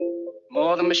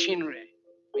More than machinery,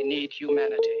 we need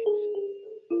humanity.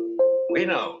 We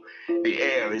know the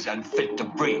air is unfit to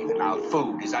breathe and our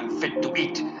food is unfit to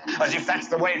eat. As if that's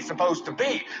the way it's supposed to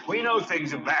be. We know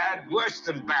things are bad, worse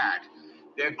than bad.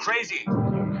 They're crazy.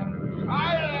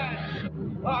 Silence!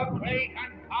 The great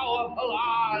and powerful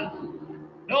Oz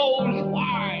knows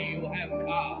why you have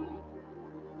come.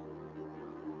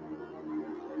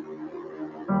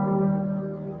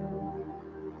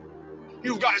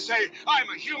 You've got to say, I'm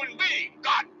a human being.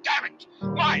 God damn it.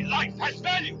 My life has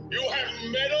value. You have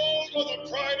meddled with the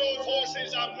primal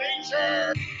forces of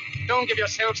nature. Don't give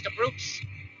yourselves to brutes,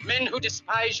 men who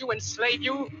despise you, enslave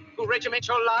you, who regiment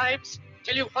your lives,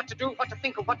 tell you what to do, what to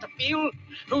think, or what to feel,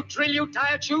 who drill you,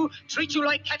 diet you, treat you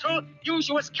like cattle, use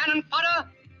you as cannon fodder.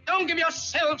 Don't give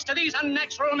yourselves to these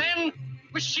unnatural men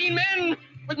with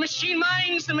machine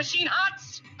minds and machine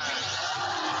hearts.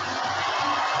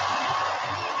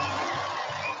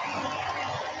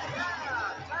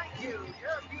 Thank you.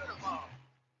 You're beautiful.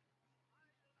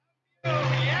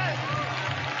 Oh, yes.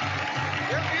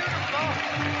 You're beautiful.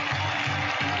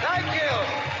 Thank you.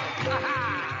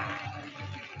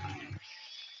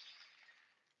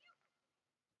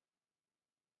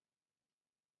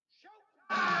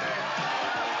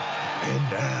 And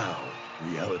now,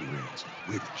 Reality Rings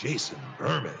with Jason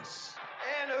Burmis.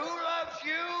 And who loves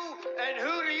you? And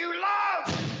who do you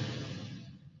love?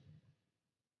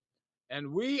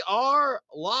 And we are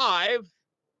live.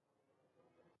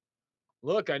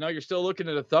 Look, I know you're still looking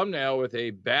at a thumbnail with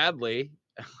a badly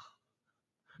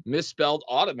misspelled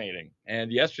automating. And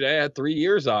yesterday I had 3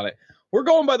 years on it. We're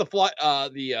going by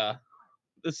the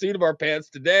seat of our pants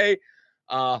today.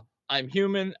 I'm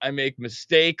human. I make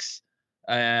mistakes.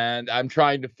 And I'm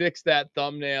trying to fix that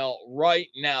thumbnail right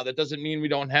now. That doesn't mean we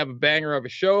don't have a banger of a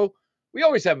show. We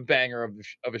always have a banger of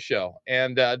a show.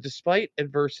 And despite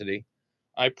adversity,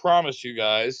 I promise you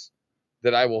guys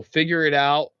that I will figure it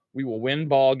out. We will win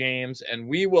ball games, and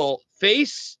we will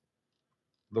face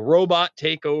the robot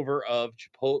takeover of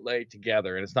Chipotle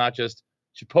together. And it's not just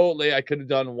Chipotle. I could have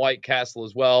done White Castle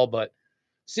as well, but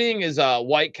seeing as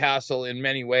White Castle in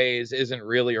many ways isn't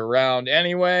really around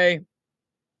anyway,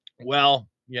 well,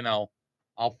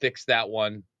 I'll fix that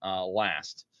one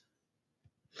last.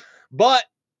 But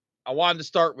I wanted to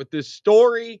start with this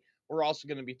story. We're also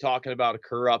going to be talking about a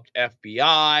corrupt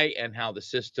FBI and how the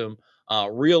system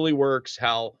really works,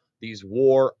 how these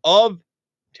war of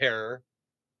terror,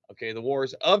 the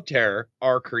wars of terror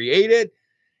are created.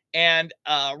 And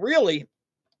really,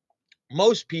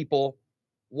 most people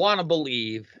want to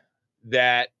believe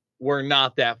that we're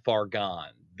not that far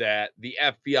gone, that the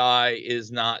FBI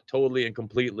is not totally and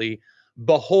completely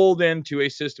beholden to a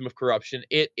system of corruption.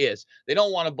 It is. They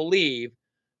don't want to believe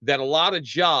that a lot of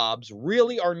jobs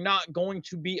really are not going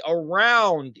to be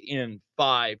around in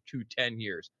 5 to 10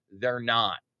 years. They're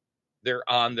not. They're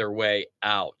on their way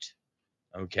out.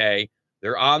 Okay?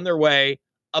 They're on their way.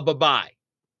 Bye-bye.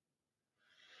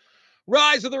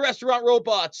 Rise of the restaurant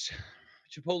robots.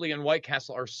 Chipotle and White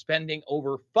Castle are spending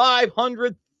over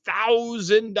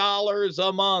 $500,000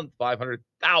 a month.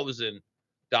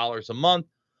 $500,000 a month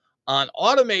on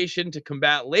automation to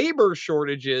combat labor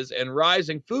shortages and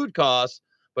rising food costs,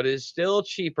 but it is still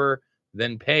cheaper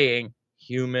than paying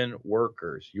human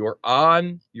workers. You're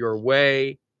on your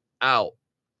way out.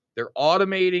 They're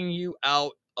automating you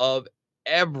out of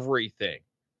everything.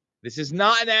 This is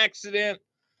not an accident.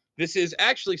 This is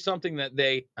actually something that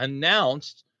they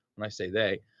announced, when I say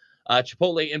they,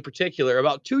 Chipotle in particular,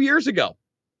 about 2 years ago.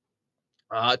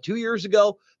 2 years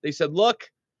ago, they said,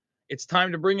 look, it's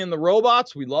time to bring in the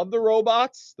robots. We love the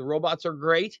robots. The robots are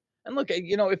great. And look,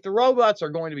 if the robots are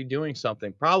going to be doing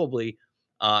something, probably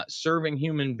serving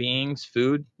human beings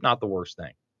food, not the worst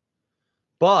thing.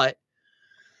 But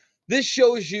this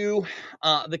shows you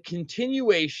the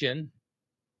continuation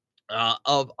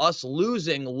of us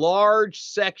losing large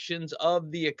sections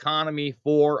of the economy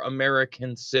for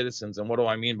American citizens. And what do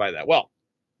I mean by that? Well,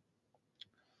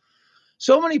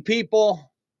 so many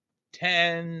people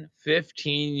 10,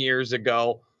 15 years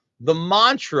ago, the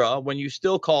mantra, when you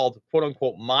still called quote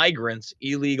unquote migrants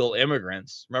illegal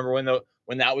immigrants, remember when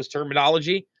that was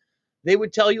terminology? They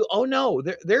would tell you, oh no,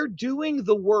 they're doing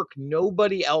the work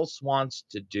nobody else wants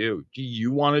to do. Do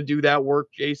you want to do that work,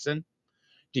 Jason?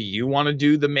 Do you want to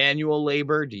do the manual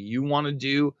labor? Do you want to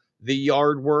do the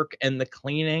yard work and the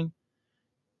cleaning?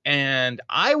 And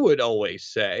I would always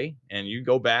say, and you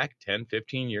go back 10,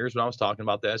 15 years when I was talking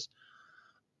about this,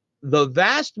 the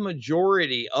vast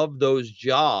majority of those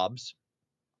jobs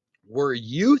were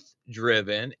youth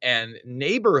driven and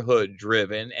neighborhood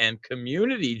driven and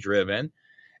community driven.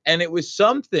 And it was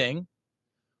something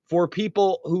for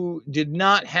people who did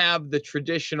not have the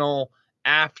traditional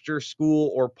after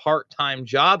school or part-time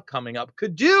job coming up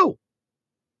could do.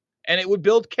 And it would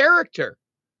build character.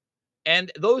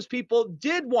 And those people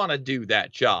did want to do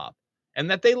that job, and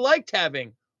that they liked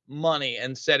having money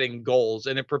and setting goals,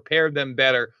 and it prepared them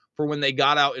better for when they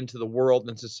got out into the world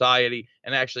and society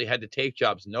and actually had to take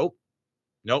jobs. Nope.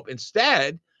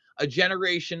 Instead, a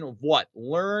generation of what?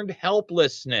 Learned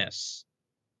helplessness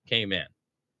came in.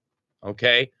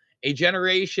 Okay? A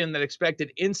generation that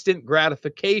expected instant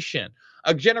gratification.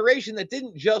 A generation that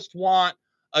didn't just want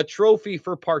a trophy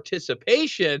for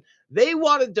participation. They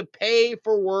wanted to pay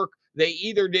for work they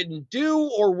either didn't do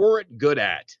or weren't good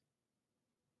at.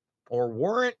 Or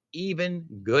weren't even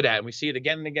good at. And we see it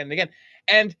again and again and again.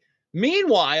 And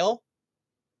meanwhile,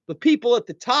 the people at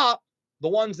the top, the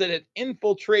ones that had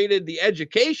infiltrated the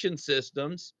education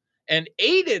systems and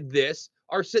aided this,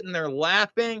 are sitting there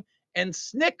laughing and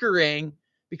snickering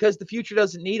because the future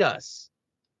doesn't need us.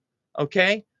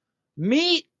 Okay?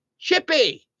 Meet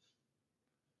Chippy,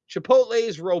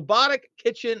 Chipotle's robotic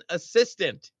kitchen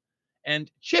assistant.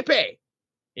 And Chippy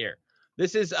here.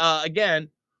 This is, again,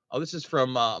 this is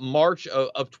from March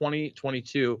of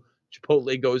 2022.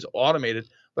 Chipotle goes automated.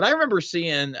 But I remember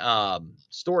seeing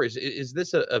stories. Is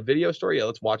this a video story? Yeah,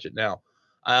 let's watch it now.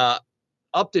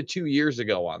 Up to 2 years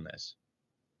ago on this.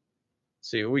 Let's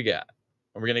see what we got.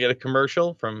 Are we going to get a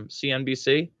commercial from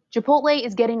CNBC? Chipotle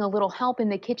is getting a little help in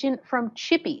the kitchen from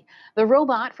Chippy. The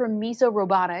robot from Miso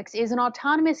Robotics is an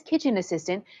autonomous kitchen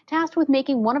assistant tasked with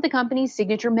making one of the company's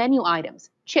signature menu items,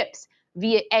 chips.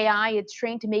 Via AI, it's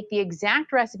trained to make the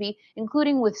exact recipe,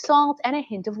 including with salt and a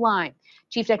hint of lime.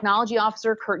 Chief Technology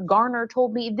Officer Kurt Garner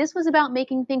told me this was about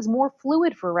making things more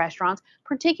fluid for restaurants,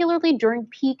 particularly during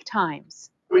peak times.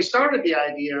 We started the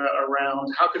idea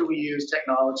around how could we use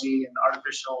technology and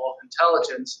artificial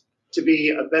intelligence to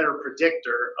be a better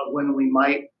predictor of when we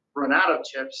might run out of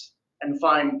chips and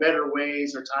find better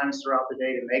ways or times throughout the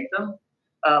day to make them.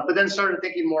 But then started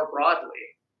thinking more broadly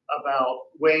about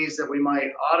ways that we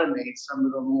might automate some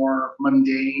of the more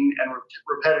mundane and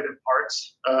repetitive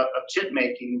parts of chip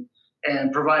making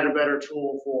and provide a better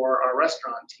tool for our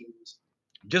restaurant teams.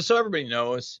 Just so everybody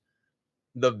knows,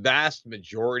 the vast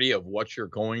majority of what you're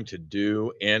going to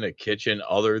do in a kitchen,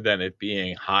 other than it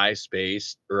being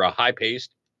high-paced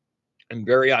and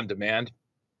very on demand,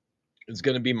 is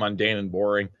going to be mundane and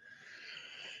boring.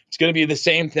 It's going to be the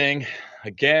same thing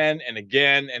again and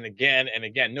again and again and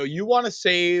again. No, you want to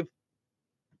save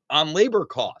on labor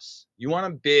costs. You want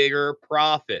a bigger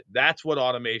profit. That's what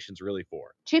automation's really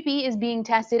for. Chippy is being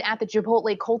tested at the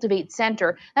Chipotle Cultivate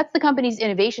Center. That's the company's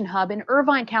innovation hub in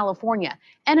Irvine, California,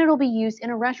 and it'll be used in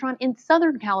a restaurant in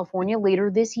Southern California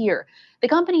later this year. The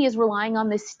company is relying on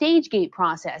the stage gate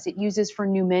process it uses for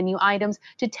new menu items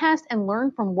to test and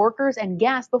learn from workers and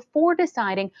guests before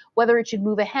deciding whether it should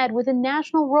move ahead with a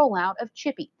national rollout of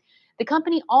Chippy. The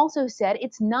company also said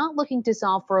it's not looking to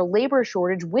solve for a labor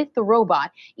shortage with the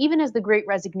robot, even as the Great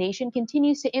Resignation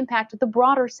continues to impact the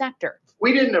broader sector.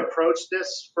 We didn't approach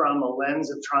this from a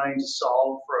lens of trying to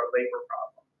solve for a labor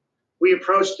problem. We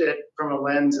approached it from a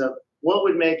lens of what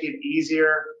would make it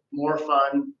easier, more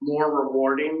fun, more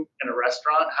rewarding in a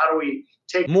restaurant. How do we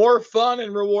take more fun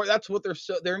and reward? That's what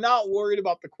they're not worried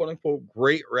about the quote unquote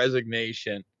Great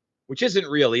Resignation, which isn't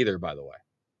real either, by the way.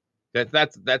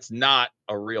 That's not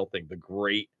a real thing. The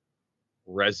Great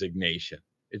Resignation.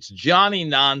 It's Johnny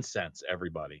nonsense,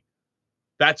 everybody.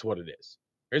 That's what it is.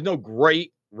 There's no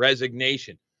Great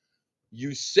Resignation.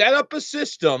 You set up a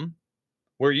system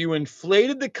where you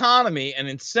inflated the economy and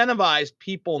incentivized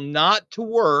people not to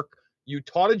work. You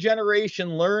taught a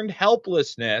generation learned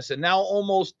helplessness, and now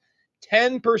almost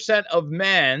 10% of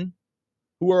men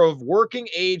who are of working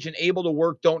age and able to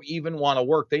work don't even want to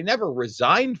work. They never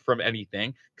resigned from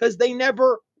anything because they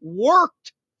never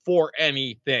worked for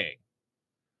anything.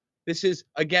 This is,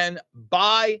 again,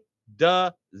 by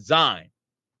design.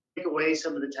 Take away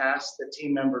some of the tasks that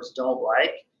team members don't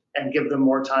like and give them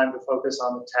more time to focus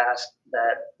on the tasks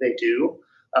that they do,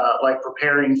 like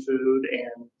preparing food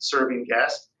and serving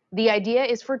guests. The idea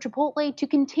is for Chipotle to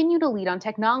continue to lead on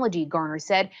technology, Garner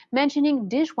said, mentioning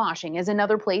dishwashing as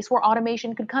another place where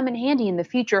automation could come in handy in the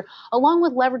future, along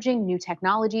with leveraging new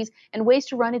technologies and ways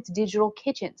to run its digital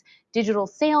kitchens. Digital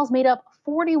sales made up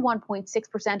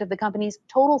 41.6% of the company's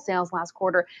total sales last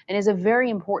quarter and is a very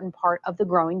important part of the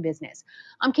growing business.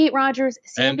 I'm Kate Rogers,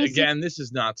 CNBC. And again, this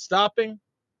is not stopping.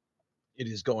 It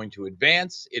is going to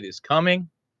advance. It is coming.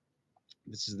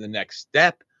 This is the next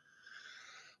step.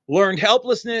 Learned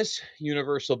helplessness,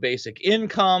 universal basic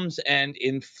incomes, and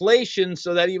inflation,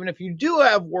 so that even if you do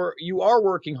have work, you are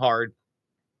working hard,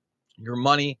 your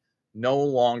money no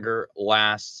longer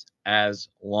lasts as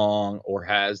long or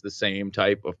has the same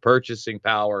type of purchasing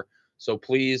power. So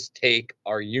please take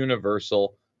our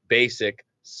universal basic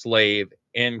slave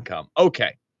income.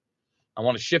 Okay, I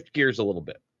want to shift gears a little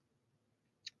bit.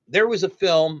 There was a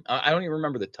film, I don't even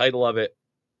remember the title of it,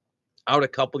 out a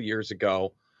couple years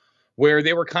ago, where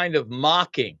they were kind of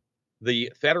mocking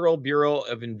the Federal Bureau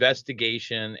of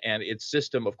Investigation and its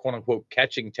system of quote unquote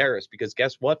catching terrorists. Because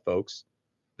guess what, folks?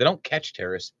 They don't catch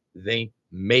terrorists, they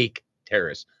make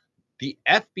terrorists. The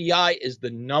FBI is the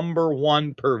number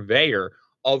one purveyor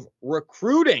of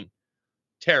recruiting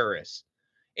terrorists.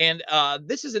 And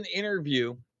this is an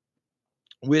interview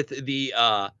with the,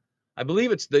 I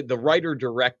believe it's the writer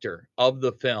director of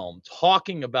the film,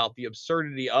 talking about the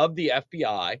absurdity of the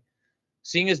FBI,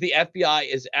 seeing as the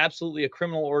FBI is absolutely a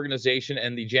criminal organization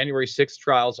and the January 6th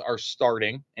trials are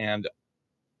starting. And,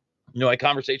 I had a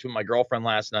conversation with my girlfriend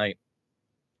last night.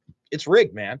 It's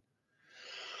rigged, man.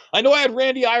 I know I had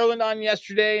Randy Ireland on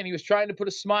yesterday, and he was trying to put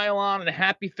a smile on and a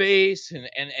happy face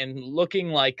and looking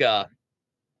like,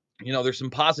 there's some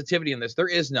positivity in this. There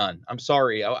is none. I'm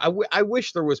sorry. I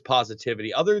wish there was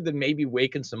positivity other than maybe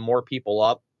waking some more people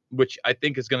up, which I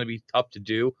think is going to be tough to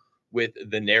do with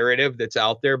the narrative that's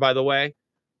out there, by the way.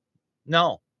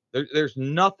 No, there's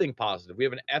nothing positive. We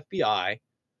have an FBI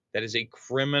that is a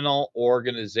criminal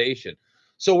organization.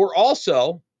 So we're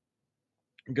also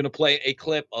going to play a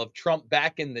clip of Trump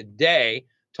back in the day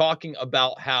talking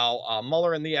about how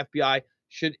Mueller and the FBI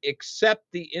should accept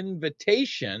the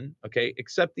invitation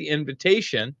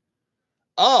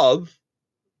of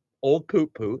old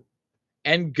Poot Poot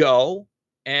and go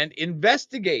and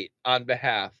investigate on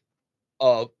behalf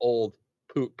of old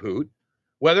Poot Poot,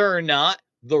 whether or not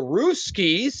the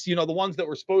Ruskies, the ones that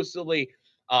were supposedly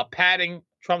padding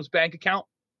Trump's bank account,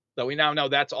 that we now know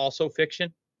that's also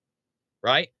fiction,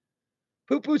 right?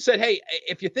 Poot Poot said, hey,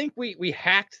 if you think we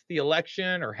hacked the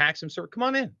election or hacked some sort, come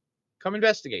on in. Come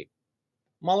investigate.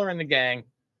 Mueller and the gang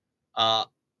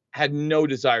had no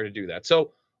desire to do that.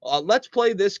 So let's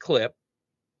play this clip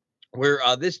where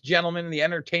this gentleman in the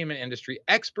entertainment industry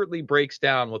expertly breaks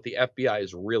down what the FBI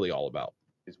is really all about.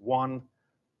 Is one,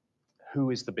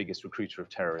 who is the biggest recruiter of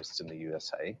terrorists in the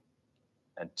USA?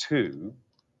 And two,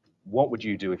 what would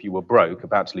you do if you were broke,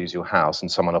 about to lose your house,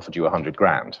 and someone offered you 100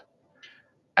 grand?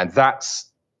 And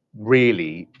that's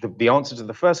really, the answer to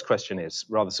the first question is,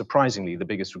 rather surprisingly, the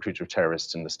biggest recruiter of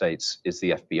terrorists in the States is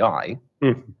the FBI.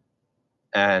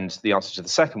 And the answer to the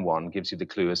second one gives you the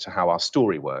clue as to how our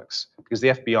story works. Because the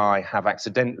FBI have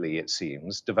accidentally, it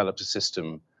seems, developed a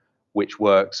system which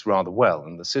works rather well.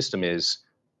 And the system is,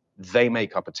 they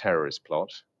make up a terrorist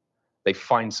plot, they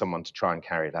find someone to try and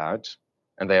carry it out,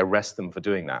 and they arrest them for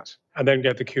doing that. And then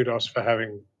get the kudos for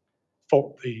having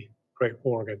fought the great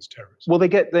war against terrorism. Well, they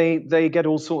get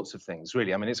all sorts of things,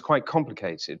 really. I mean, it's quite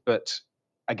complicated, but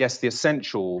I guess the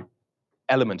essential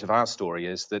element of our story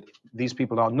is that these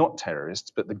people are not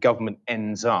terrorists, but the government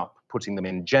ends up putting them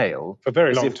in jail for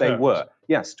very long as if they terms. were.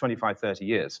 Yes, 25, 30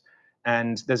 years.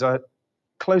 And there's a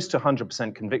close to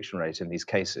 100% conviction rate in these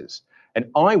cases. And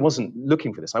I wasn't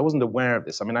looking for this. I wasn't aware of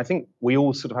this. I mean, I think we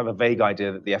all sort of have a vague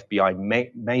idea that the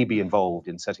FBI may be involved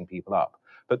in setting people up.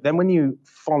 But then when you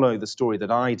follow the story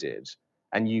that I did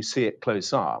and you see it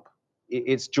close up,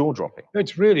 it's jaw-dropping.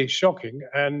 It's really shocking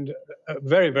and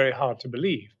very, very hard to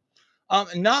believe.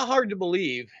 Not hard to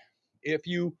believe if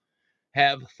you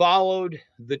have followed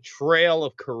the trail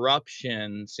of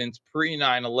corruption since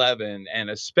pre-9/11, and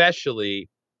especially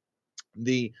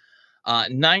the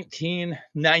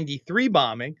 1993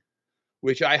 bombing,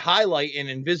 which I highlight in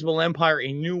Invisible Empire,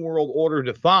 A New World Order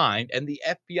Defined, and the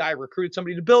FBI recruited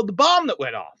somebody to build the bomb that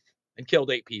went off and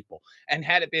killed 8 people. And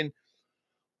had it been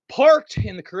parked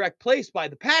in the correct place by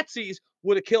the patsies,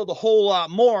 would have killed a whole lot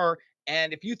more.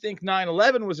 And if you think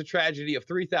 9/11 was a tragedy of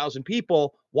 3,000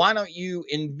 people, why don't you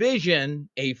envision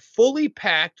a fully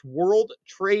packed World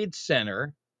Trade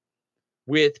Center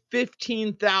with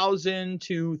 15,000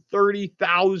 to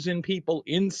 30,000 people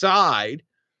inside,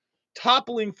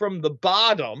 toppling from the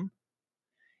bottom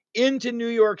into New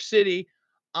York City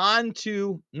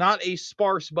onto not a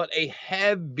sparse, but a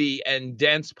heavy and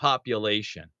dense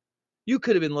population? You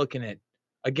could have been looking at,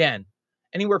 again,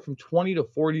 anywhere from 20 to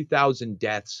 40,000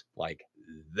 deaths like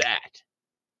that,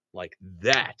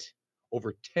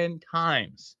 over 10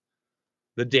 times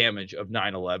the damage of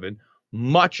 9/11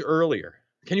 much earlier.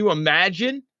 Can you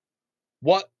imagine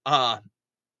what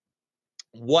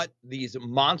these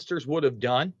monsters would have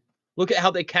done? Look at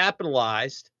how they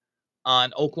capitalized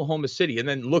on Oklahoma City, and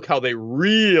then look how they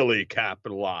really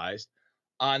capitalized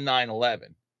on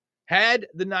 9/11. Had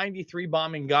the 93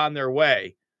 bombing gone their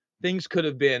way, things could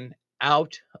have been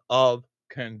out of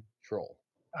control. control.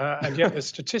 And yet the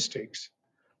statistics,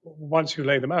 once you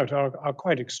lay them out, are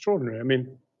quite extraordinary. I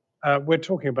mean, we're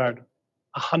talking about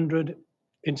 100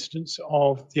 incidents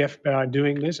of the FBI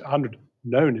doing this, 100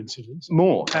 known incidents.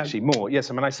 More, actually, more. Yes,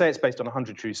 I mean, I say it's based on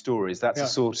 100 true stories. That's a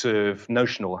sort of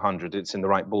notional 100. It's in the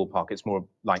right ballpark. It's more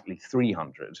likely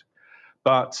 300.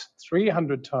 But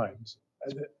 300 times,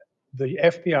 the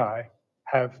FBI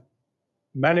have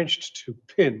managed to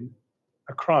pin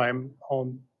a crime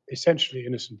on essentially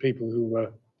innocent people who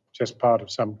were just part of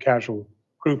some casual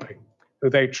grouping, who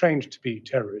they trained to be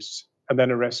terrorists and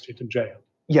then arrested and jailed.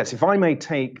 Yes, if I may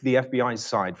take the FBI's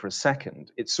side for a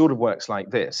second, it sort of works like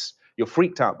this. You're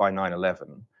freaked out by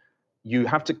 9/11. You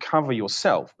have to cover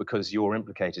yourself because you're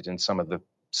implicated in some of the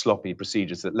sloppy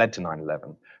procedures that led to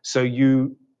 9/11. So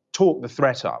you talk the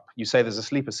threat up. You say there's a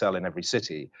sleeper cell in every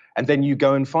city, and then you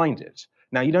go and find it.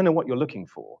 Now, you don't know what you're looking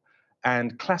for.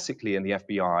 And classically in the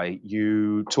FBI,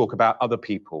 you talk about other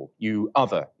people. You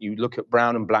look at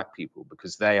brown and black people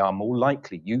because they are more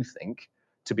likely, you think,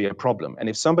 to be a problem. And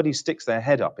if somebody sticks their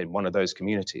head up in one of those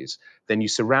communities, then you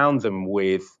surround them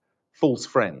with false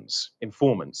friends,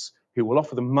 informants, who will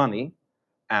offer them money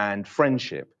and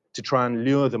friendship to try and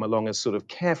lure them along a sort of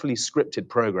carefully scripted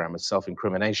program of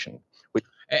self-incrimination.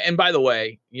 And by the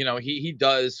way, you know, he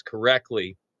does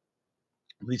correctly,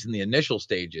 at least in the initial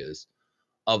stages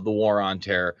of the war on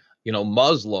terror, you know,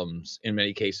 Muslims in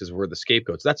many cases were the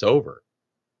scapegoats. That's over.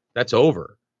 That's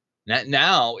over.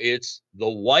 Now it's the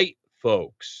white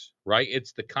folks, right?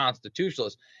 It's the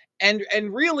constitutionalists. And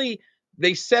really,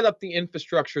 they set up the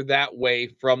infrastructure that way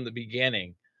from the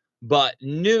beginning, but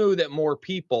knew that more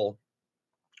people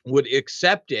would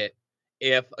accept it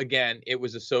if, again, it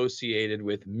was associated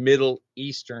with Middle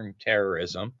Eastern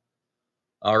terrorism.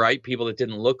 All right, people that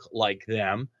didn't look like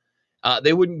them.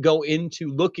 They wouldn't go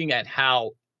into looking at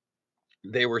how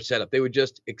they were set up. They would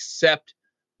just accept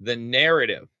the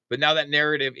narrative. But now that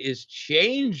narrative is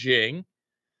changing.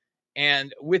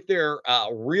 And with their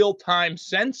real-time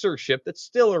censorship that's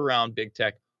still around big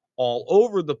tech all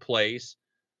over the place,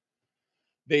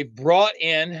 they've brought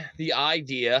in the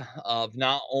idea of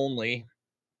not only,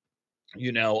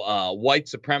 you know, white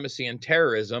supremacy and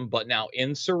terrorism, but now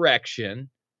insurrection.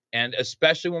 And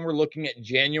especially when we're looking at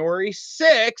January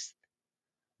 6th,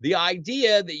 the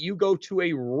idea that you go to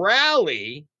a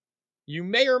rally, you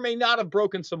may or may not have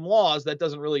broken some laws. That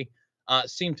doesn't really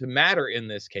seem to matter in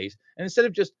this case. And instead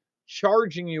of just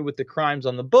charging you with the crimes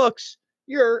on the books,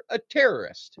 you're a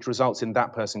terrorist. Which results in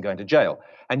that person going to jail.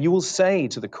 And you will say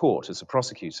to the court as a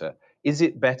prosecutor, is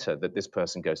it better that this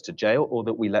person goes to jail or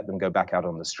that we let them go back out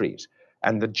on the street?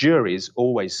 And the juries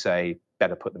always say,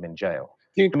 better put them in jail.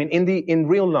 I mean, in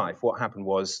real life, what happened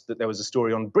was that there was a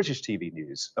story on British TV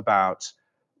news about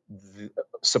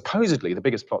supposedly the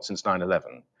biggest plot since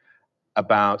 9/11,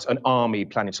 about an army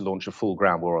planning to launch a full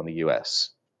ground war on the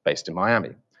US based in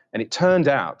Miami. And it turned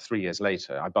out 3 years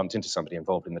later, I bumped into somebody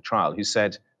involved in the trial who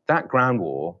said that ground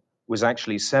war was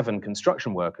actually 7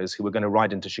 construction workers who were going to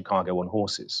ride into Chicago on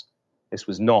horses. This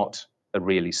was not a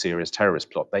really serious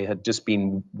terrorist plot. They had just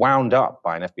been wound up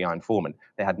by an FBI informant.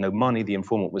 They had no money. The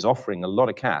informant was offering a lot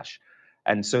of cash.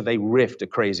 And so they riffed a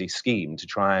crazy scheme to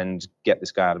try and get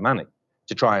this guy out of money,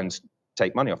 to try and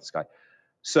take money off this guy.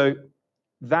 So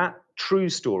that true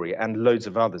story and loads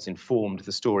of others informed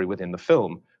the story within the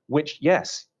film, which,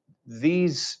 yes,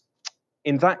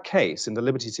 in that case, in the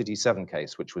Liberty City 7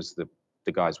 case, which was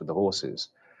the guys with the horses,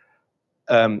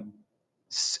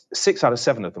 6 out of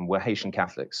 7 of them were Haitian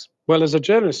Catholics. Well, as a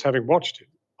journalist, having watched it,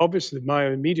 obviously my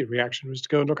immediate reaction was to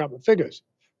go and look up the figures,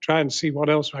 try and see what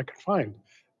else I could find.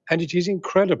 And it is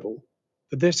incredible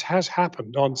that this has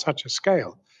happened on such a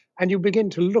scale. And you begin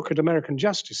to look at American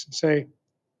justice and say,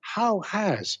 how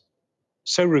has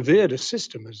so revered a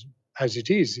system as it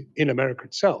is in America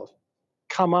itself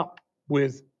come up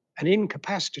with an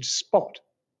incapacity to spot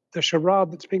the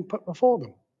charade that's being put before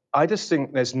them? I just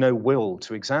think there's no will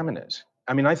to examine it.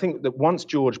 I mean, I think that once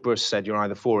George Bush said you're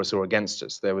either for us or against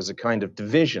us, there was a kind of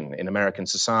division in American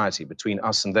society between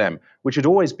us and them, which had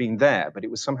always been there, but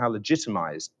it was somehow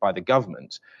legitimized by the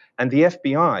government. And the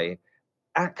FBI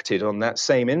acted on that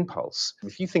same impulse.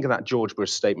 If you think of that George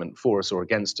Bush statement, for us or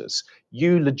against us,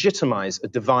 you legitimize a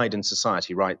divide in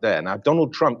society right there. Now,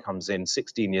 Donald Trump comes in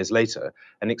 16 years later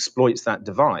and exploits that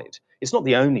divide. It's not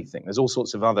the only thing. There's all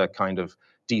sorts of other kind of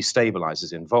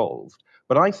destabilizers involved.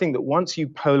 But I think that once you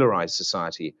polarize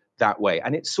society that way,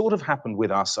 and it sort of happened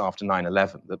with us after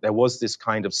 9/11, that there was this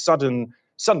kind of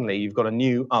suddenly you've got a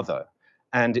new other.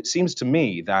 And it seems to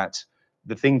me that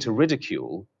the thing to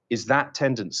ridicule is that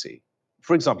tendency.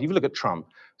 For example, if you look at Trump,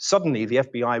 suddenly the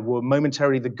FBI were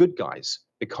momentarily the good guys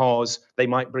because they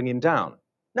might bring him down.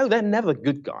 No, they're never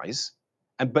good guys.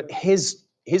 But his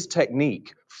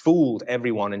technique fooled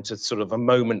everyone into sort of a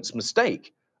moment's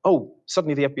mistake. Oh,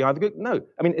 suddenly the FBI are the good. No,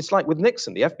 I mean, it's like with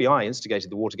Nixon. The FBI instigated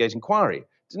the Watergate inquiry. It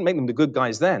didn't make them the good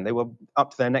guys then. They were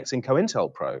up to their necks in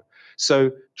COINTELPRO.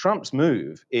 So Trump's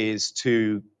move is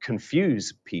to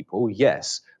confuse people,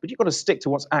 yes, but you've got to stick to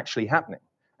what's actually happening.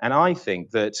 And I think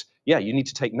that, yeah, you need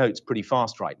to take notes pretty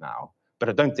fast right now, but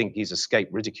I don't think he's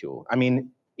escaped ridicule. I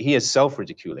mean, he is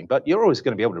self-ridiculing, but you're always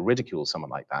going to be able to ridicule someone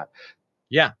like that.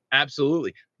 Yeah,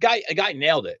 absolutely. A guy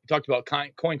nailed it. He talked about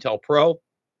COINTELPRO.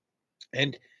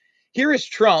 And here is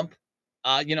Trump,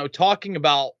 talking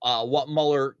about what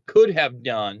Mueller could have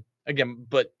done. Again,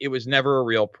 but it was never a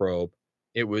real probe.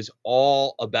 It was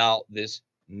all about this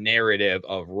narrative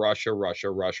of Russia, Russia,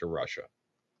 Russia, Russia.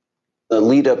 The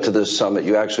lead up to this summit,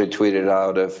 you actually tweeted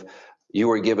out if you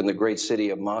were given the great city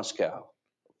of Moscow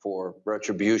for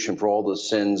retribution for all the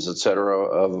sins, et cetera,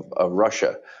 of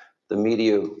Russia, the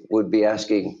media would be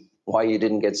asking why you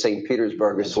didn't get St.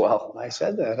 Petersburg as well. I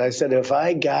said that. I said if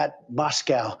I got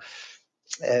Moscow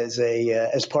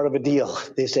as part of a deal,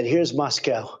 they said, "Here's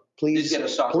Moscow. Please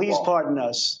pardon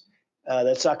us."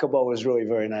 That soccer ball was really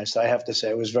very nice. I have to say,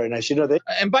 it was very nice.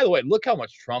 And by the way, look how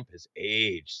much Trump has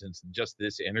aged since just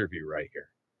this interview right here.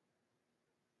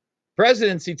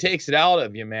 Presidency takes it out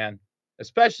of you, man.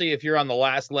 Especially if you're on the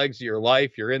last legs of your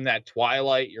life, you're in that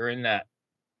twilight, you're in that,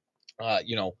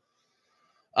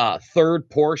 third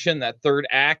portion, that third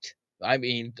act. I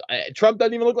mean, Trump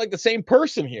doesn't even look like the same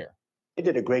person here. He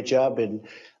did a great job in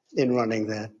running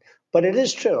that. But it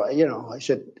is true. I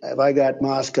said, if I got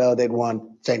Moscow, they'd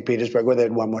want St. Petersburg, or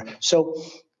they'd want more. So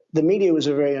the media was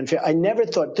very unfair. I never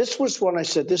thought, this was when I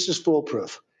said, this is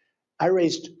foolproof. I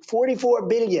raised $44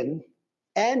 billion,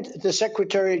 and the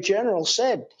Secretary General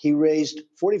said he raised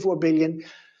 $44 billion,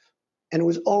 and it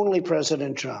was only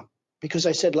President Trump. Because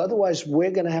I said, otherwise,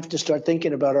 we're going to have to start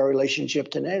thinking about our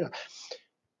relationship to NATO.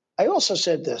 I also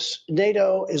said this,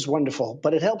 NATO is wonderful,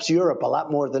 but it helps Europe a lot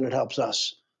more than it helps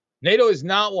us. NATO is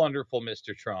not wonderful,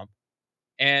 Mr. Trump.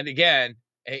 And again,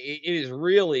 it is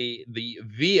really the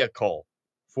vehicle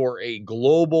for a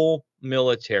global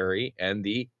military and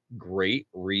the Great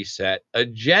Reset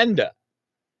agenda.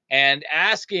 And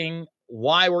asking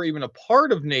why we're even a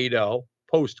part of NATO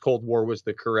post-Cold War was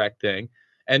the correct thing,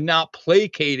 and not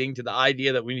placating to the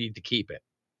idea that we need to keep it.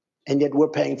 And yet we're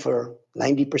paying for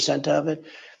 90% of it.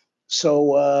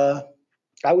 So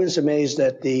I was amazed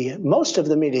that most of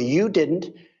the media, you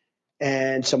didn't,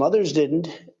 and some others didn't,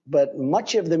 but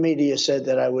much of the media said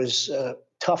that I was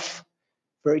tough,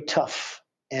 very tough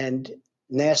and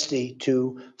nasty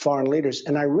to foreign leaders.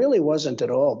 And I really wasn't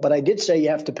at all. But I did say you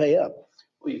have to pay up.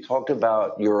 Well, you talked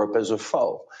about Europe as a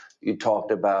foe. You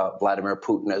talked about Vladimir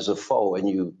Putin as a foe, and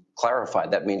you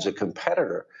clarified that means a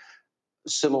competitor.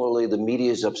 Similarly, the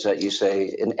media is upset, you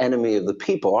say, an enemy of the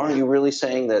people. Aren't you really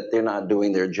saying that they're not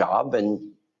doing their job?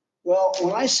 Well,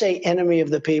 when I say enemy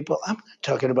of the people, I'm not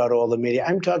talking about all the media.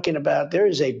 I'm talking about there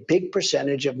is a big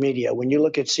percentage of media. When you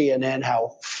look at CNN,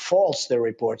 how false their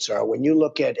reports are. When you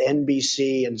look at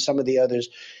NBC and some of the others,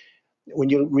 when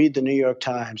you read the New York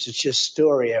Times, it's just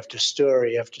story after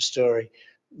story after story.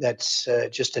 That's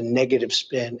just a negative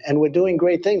spin. And we're doing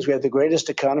great things. We have the greatest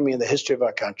economy in the history of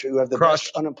our country. We have the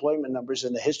best unemployment numbers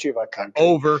in the history of our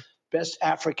country. Best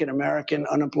African-American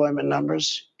unemployment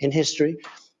numbers in history.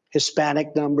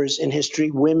 Hispanic numbers in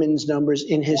history, women's numbers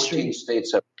in history. 14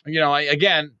 states have.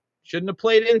 I shouldn't have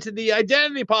played into the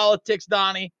identity politics,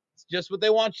 Donnie. It's just what they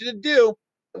want you to do.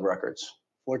 Records.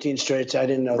 14 states. I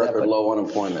didn't know that. Record but low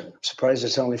unemployment. I'm surprised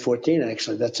it's only 14,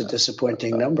 actually. That's a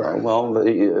disappointing number. Well,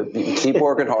 you keep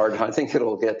working hard. I think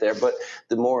it'll get there. But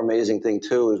the more amazing thing,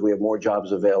 too, is we have more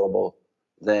jobs available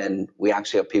than we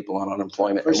actually have people on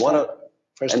unemployment.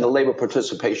 And the labor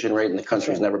participation rate in the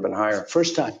country has never been higher.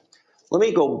 First time. Let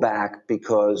me go back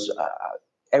because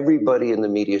everybody in the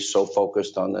media is so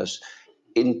focused on this.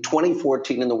 In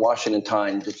 2014 in the Washington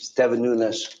Times, Devin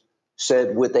Nunes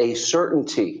said with a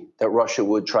certainty that Russia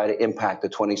would try to impact the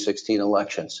 2016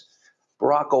 elections.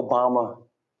 Barack Obama,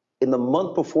 in the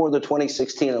month before the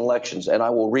 2016 elections, and I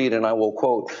will read and I will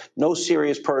quote, no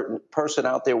serious person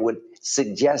out there would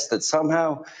suggest that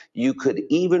somehow you could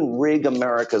even rig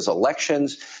America's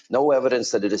elections. No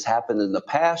evidence that it has happened in the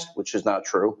past, which is not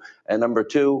true. And number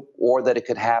two, or that it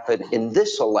could happen in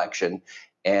this election.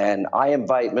 And I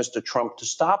invite Mr. Trump to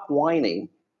stop whining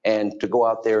and to go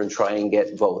out there and try and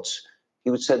get votes.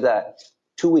 He said that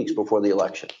 2 weeks before the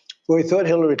election. Well, he thought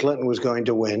Hillary Clinton was going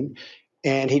to win,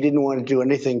 and he didn't want to do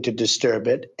anything to disturb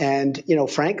it. And,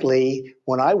 frankly,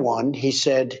 when I won, he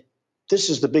said,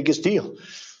 this is the biggest deal.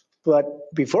 But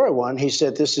before I won, he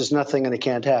said, this is nothing and it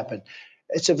can't happen.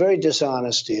 It's a very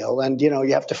dishonest deal. And,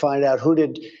 you have to find out who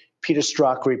did Peter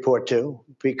Strzok report to,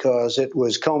 because it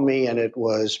was Comey and it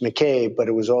was McCabe, but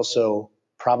it was also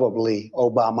probably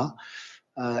Obama.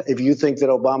 If you think that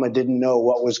Obama didn't know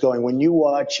what was going, when you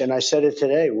watch, and I said it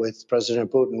today with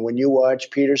President Putin, when you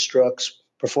watch Peter Strzok's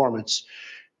performance,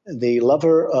 the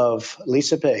lover of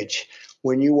Lisa Page,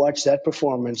 when you watch that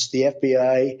performance, the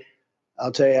FBI,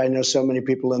 I'll tell you, I know so many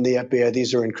people in the FBI.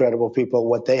 These are incredible people.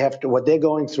 What they're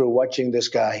going through watching this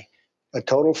guy, a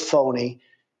total phony.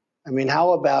 I mean,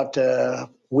 how about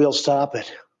we'll stop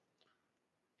it?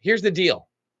 Here's the deal.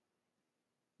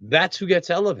 That's who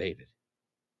gets elevated.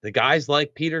 The guys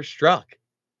like Peter Strzok.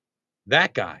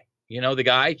 That guy, the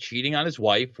guy cheating on his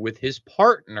wife with his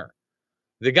partner.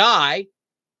 The guy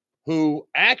who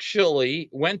actually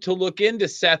went to look into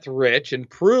Seth Rich and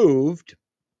proved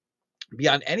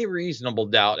beyond any reasonable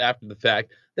doubt after the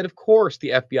fact that, of course, the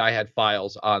FBI had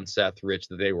files on Seth Rich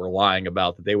that they were lying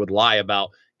about, that they would lie about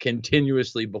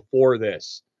continuously before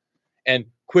this. And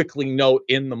quickly note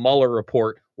in the Mueller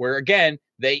report where, again,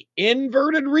 they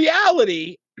inverted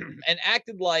reality and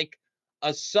acted like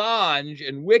Assange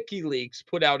and WikiLeaks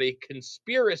put out a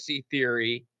conspiracy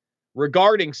theory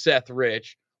regarding Seth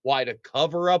Rich, why to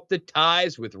cover up the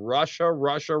ties with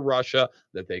Russia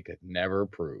that they could never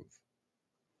prove.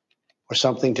 Or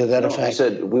something to that effect. He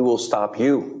said, we will stop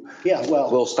you. Yeah, well.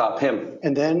 We'll stop him.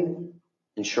 And then.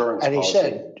 Insurance and policy. He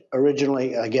said,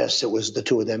 originally, I guess it was the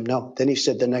two of them. No, then he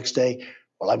said the next day,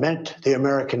 well, I meant the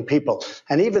American people.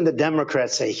 And even the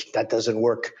Democrats say that doesn't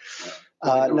work.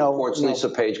 Lisa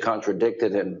Page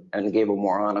contradicted him and gave a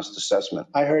more honest assessment.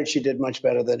 I heard she did much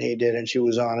better than he did, and she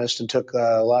was honest and took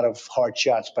a lot of hard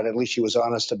shots, but at least she was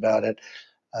honest about it.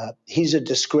 He's a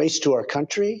disgrace to our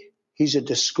country. He's a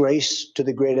disgrace to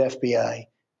the great FBI,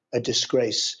 a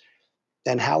disgrace.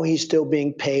 And how he's still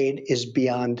being paid is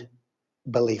beyond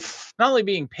belief. Not only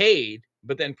being paid,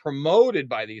 but then promoted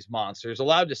by these monsters,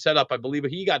 allowed to set up, I believe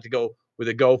he got to go with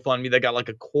a GoFundMe that got like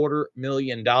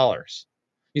 $250,000.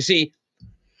 You see,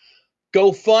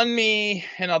 GoFundMe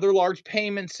and other large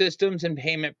payment systems and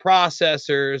payment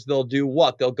processors, they'll do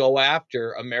what? They'll go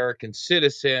after American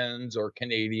citizens or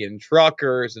Canadian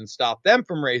truckers and stop them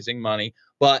from raising money.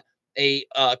 But a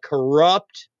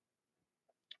corrupt,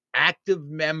 active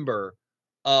member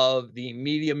of the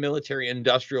media military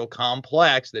industrial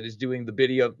complex that is doing the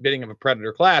bidding of a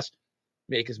predator class,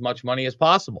 make as much money as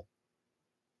possible.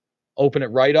 Open it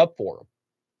right up for them.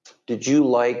 Did you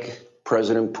like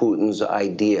President Putin's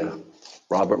idea?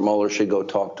 Robert Mueller should go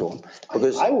talk to him.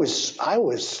 Because I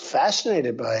was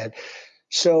fascinated by it.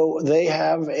 So they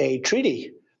have a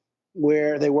treaty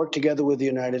where they work together with the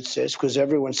United States, because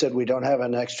everyone said we don't have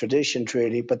an extradition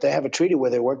treaty, but they have a treaty where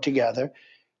they work together.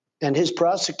 And his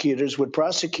prosecutors would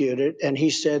prosecute it. And he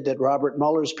said that Robert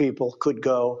Mueller's people could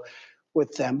go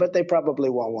with them, but they probably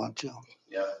won't want to.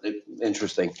 Yeah,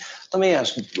 interesting. Let me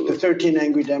ask you. The 13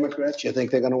 angry Democrats, you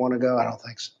think they're going to want to go? I don't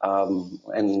think so.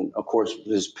 And, of course,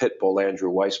 his pit bull, Andrew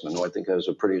Weissman, who I think has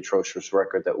a pretty atrocious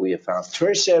record that we have found. It's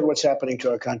very sad what's happening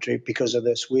to our country because of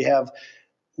this.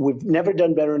 We've never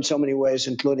done better in so many ways,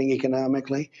 including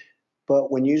economically.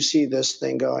 But when you see this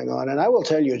thing going on, and I will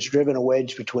tell you, it's driven a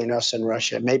wedge between us and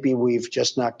Russia. Maybe we've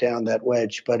just knocked down that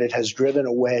wedge, but it has driven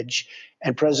a wedge.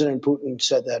 And President Putin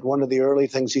said that. One of the early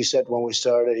things he said when we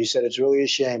started, he said, it's really a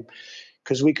shame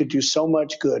because we could do so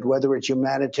much good, whether it's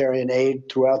humanitarian aid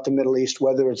throughout the Middle East,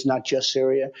 whether it's not just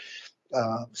Syria,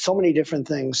 so many different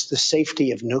things, the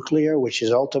safety of nuclear, which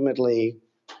is ultimately,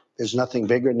 there's nothing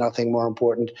bigger, nothing more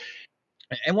important.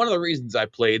 And one of the reasons I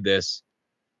played this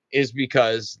is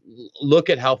because look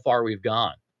at how far we've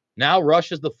gone. Now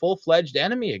Russia's the full-fledged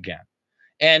enemy again.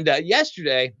 And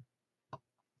yesterday,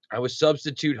 I was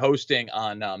substitute hosting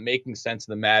on Making Sense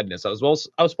of the Madness. I was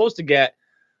supposed to get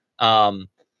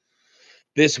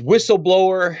this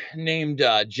whistleblower named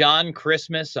John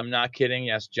Christmas. I'm not kidding.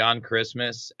 Yes, John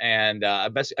Christmas. And I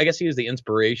guess he was the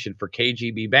inspiration for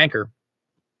KGB Banker.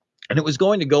 And it was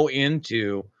going to go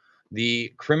into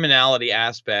the criminality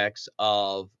aspects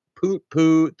of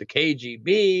Poot, the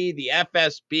KGB, the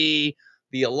FSB,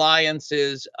 the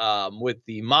alliances with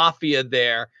the mafia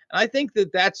there. And I think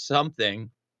that that's something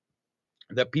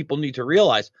that people need to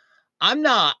realize. I'm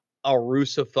not a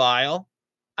Russophile.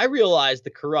 I realize the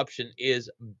corruption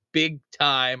is big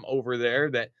time over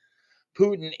there, that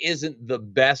Putin isn't the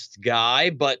best guy.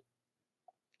 But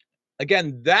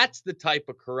again, that's the type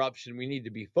of corruption we need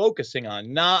to be focusing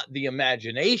on, not the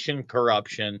imagination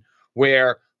corruption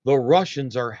where the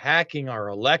Russians are hacking our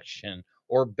election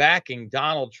or backing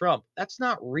Donald Trump. That's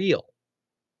not real.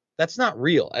 That's not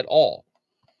real at all.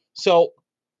 So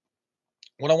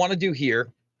what I want to do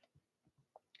here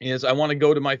is I want to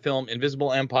go to my film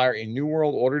Invisible Empire, A New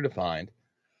World Order Defined.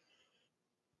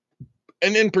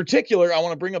 And in particular, I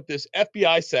want to bring up this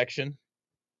FBI section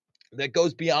that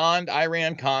goes beyond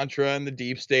Iran-Contra and the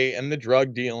deep state and the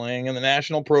drug dealing and the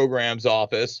National Programs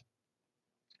Office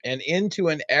and into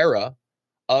an era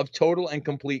of total and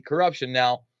complete corruption.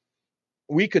 Now,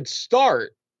 we could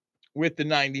start with the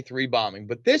 93 bombing,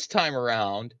 but this time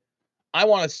around, I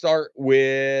want to start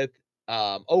with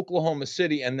Oklahoma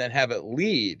City and then have it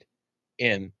lead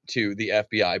into the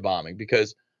FBI bombing,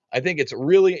 because I think it's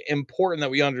really important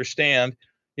that we understand,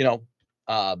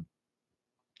 when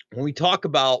we talk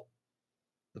about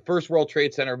the first World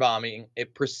Trade Center bombing,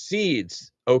 it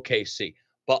precedes OKC.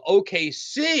 But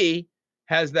OKC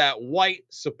has that white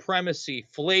supremacy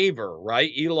flavor,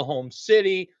 right? Elohim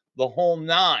City, the whole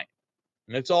nine.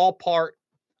 And it's all part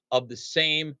of the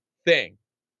same thing.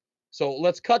 So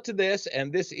let's cut to this.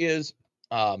 And this is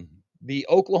the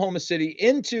Oklahoma City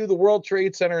into the World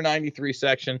Trade Center 93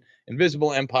 section,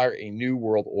 Invisible Empire, A New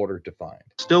World Order Defined.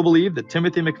 Still believe that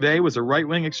Timothy McVeigh was a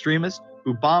right-wing extremist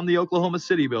who bombed the Oklahoma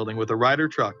City building with a Ryder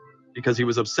truck because he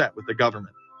was upset with the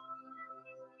government.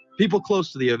 People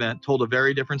close to the event told a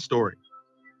very different story.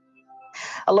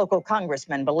 A local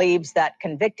congressman believes that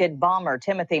convicted bomber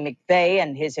Timothy McVeigh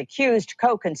and his accused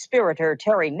co-conspirator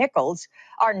Terry Nichols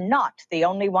are not the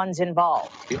only ones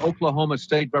involved. The Oklahoma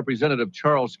State Representative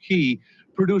Charles Key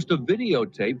produced a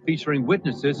videotape featuring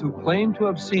witnesses who claim to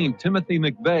have seen Timothy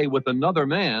McVeigh with another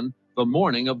man the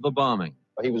morning of the bombing.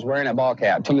 He was wearing a ball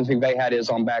cap. Timothy McVeigh had his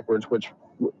on backwards, which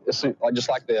just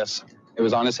like this. It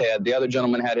was on his head. The other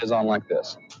gentleman had his on like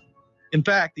this. In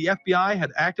fact, the FBI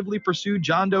had actively pursued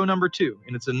John Doe No. 2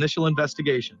 in its initial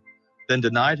investigation, then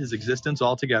denied his existence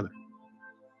altogether.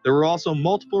 There were also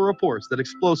multiple reports that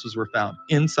explosives were found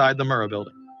inside the Murrah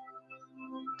building.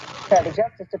 The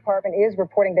Justice Department is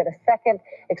reporting that a second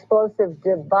explosive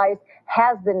device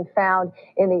has been found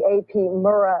in the AP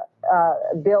Murrah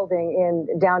building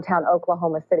in downtown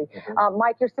Oklahoma City.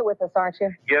 Mike, you're still with us, aren't you?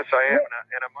 Yes, I am.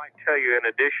 And I might tell you, in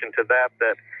addition to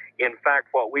that, in fact,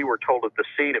 what we were told at the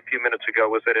scene a few minutes ago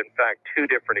was that, in fact, 2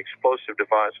 different explosive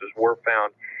devices were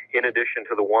found in addition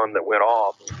to the one that went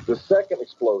off. The second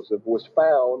explosive was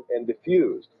found and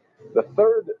diffused. The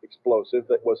third explosive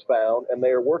that was found, and they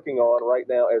are working on right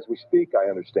now as we speak, I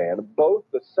understand, both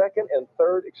the second and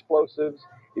third explosives,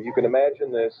 if you can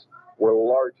imagine this, were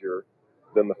larger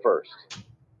than the first.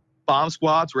 Bomb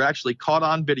squads were actually caught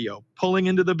on video pulling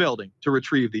into the building to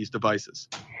retrieve these devices.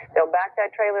 They'll back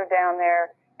that trailer down there,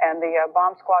 and the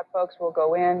bomb squad folks will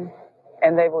go in,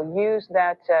 and they will use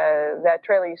that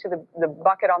trailer. You see the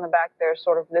bucket on the back there,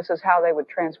 this is how they would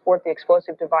transport the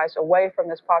explosive device away from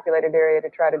this populated area to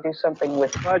try to do something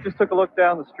with it. I just took a look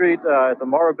down the street at the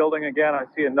Murrah building again. I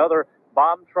see another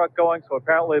bomb truck going, so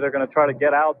apparently they're going to try to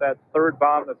get out that third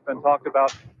bomb that's been talked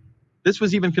about. This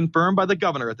was even confirmed by the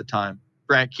governor at the time,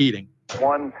 Grant Keating.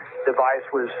 One device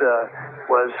was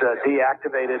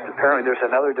deactivated. Apparently there's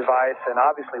another device, and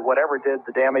obviously whatever did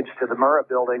the damage to the Murrah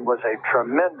building was a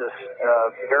tremendous,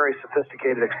 very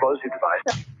sophisticated explosive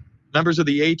device. Members of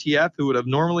the ATF who would have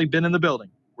normally been in the building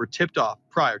were tipped off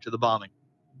prior to the bombing.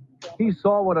 He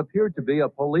saw what appeared to be a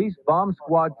police bomb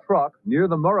squad truck near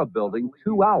the Murrah building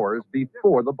 2 hours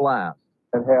before the blast.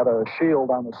 It had a shield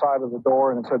on the side of the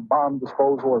door, and it said bomb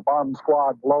disposal or bomb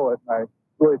squad below it, and I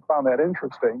really found that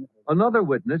interesting. Another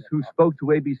witness who spoke to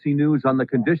ABC News on the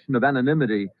condition of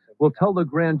anonymity will tell the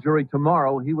grand jury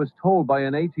tomorrow he was told by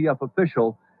an ATF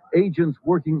official agents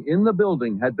working in the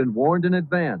building had been warned in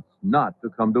advance not to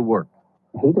come to work.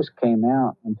 He just came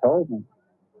out and told me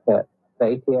that the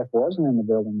ATF wasn't in the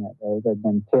building that day. They'd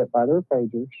been tipped by their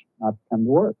pagers not to come to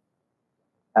work,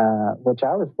 which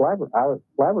I was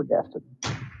flabbergasted.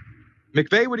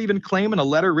 McVeigh would even claim in a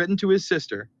letter written to his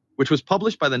sister, which was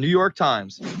published by the New York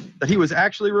Times, that he was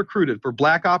actually recruited for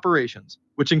black operations,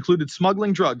 which included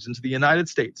smuggling drugs into the United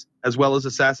States, as well as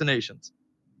assassinations.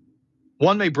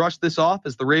 One may brush this off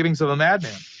as the ravings of a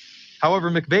madman. However,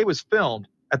 McVeigh was filmed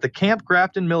at the Camp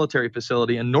Grafton military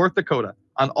facility in North Dakota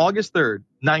on August 3rd,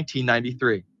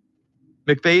 1993.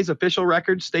 McVeigh's official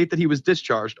records state that he was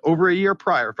discharged over a year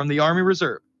prior from the Army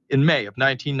Reserve in May of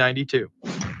 1992.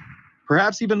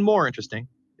 Perhaps even more interesting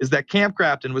is that Camp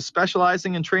Grafton was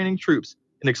specializing in training troops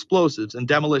in explosives and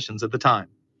demolitions at the time.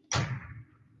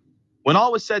 When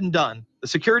all was said and done, the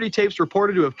security tapes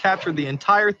reported to have captured the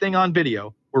entire thing on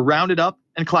video were rounded up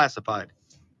and classified.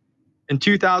 In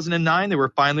 2009, they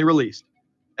were finally released,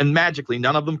 and magically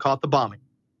none of them caught the bombing.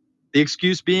 The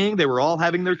excuse being they were all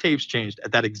having their tapes changed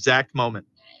at that exact moment.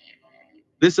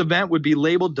 This event would be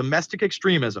labeled domestic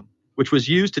extremism, which was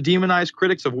used to demonize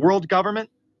critics of world government,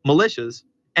 militias,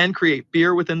 and create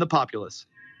fear within the populace.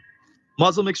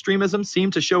 Muslim extremism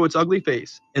seemed to show its ugly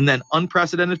face in then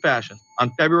unprecedented fashion on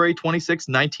February 26,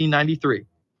 1993.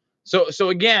 So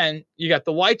again, you got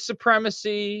the white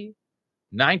supremacy,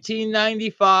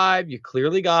 1995. You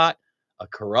clearly got a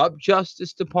corrupt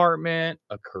Justice Department,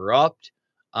 a corrupt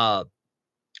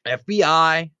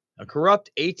FBI, a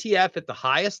corrupt ATF at the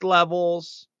highest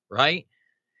levels, right?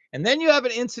 And then you have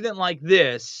an incident like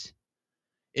this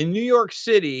in New York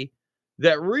City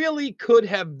that really could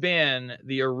have been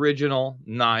the original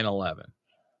 9/11.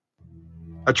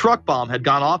 A truck bomb had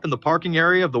gone off in the parking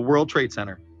area of the World Trade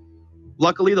Center.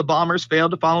 Luckily, the bombers failed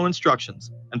to follow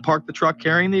instructions and parked the truck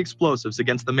carrying the explosives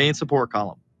against the main support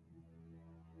column.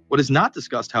 What is not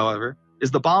discussed, however,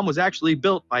 is the bomb was actually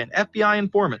built by an FBI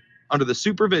informant under the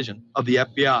supervision of the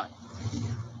FBI.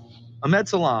 Ahmed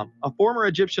Salam, a former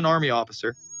Egyptian army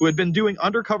officer who had been doing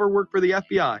undercover work for the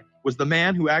FBI, was the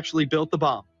man who actually built the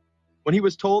bomb. When he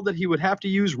was told that he would have to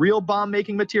use real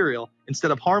bomb-making material instead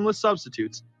of harmless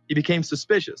substitutes, he became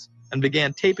suspicious and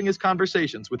began taping his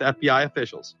conversations with FBI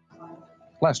officials.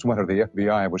 Last winter, the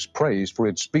FBI was praised for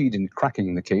its speed in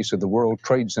cracking the case of the World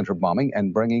Trade Center bombing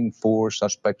and bringing 4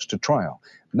 suspects to trial.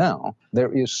 Now,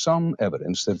 there is some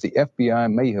evidence that the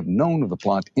FBI may have known of the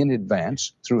plot in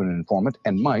advance through an informant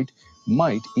and might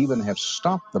even have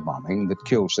stopped the bombing that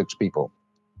killed 6 people.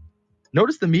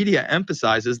 Notice the media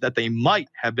emphasizes that they might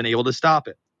have been able to stop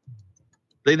it.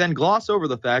 They then gloss over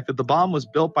the fact that the bomb was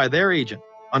built by their agent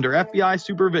under FBI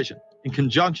supervision in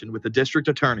conjunction with the district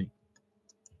attorney.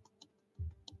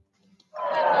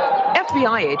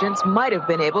 FBI agents might have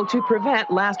been able to prevent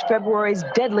last February's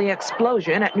deadly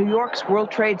explosion at New York's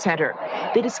World Trade Center.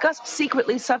 They discussed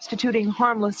secretly substituting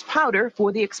harmless powder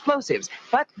for the explosives,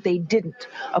 but they didn't,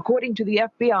 according to the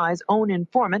FBI's own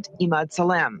informant, Ahmed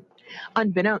Salem.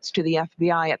 Unbeknownst to the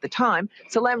FBI at the time,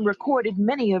 Salem recorded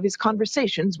many of his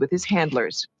conversations with his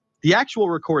handlers. The actual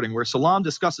recording where Salam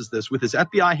discusses this with his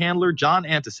FBI handler, John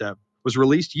Antisev, was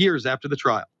released years after the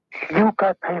trial. You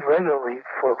got paid regularly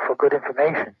for good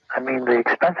information. I mean, the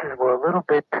expenses were a little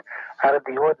bit out of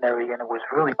the ordinary, and it was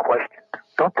really questioned.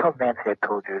 Don't tell Nancy I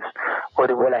told you this.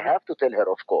 Well, I have to tell her,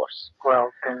 of course.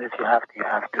 Well, then if you have to, you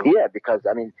have to. Yeah, because,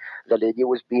 I mean, the lady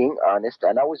was being honest,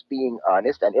 and I was being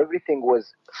honest, and everything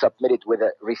was submitted with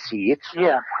a receipt.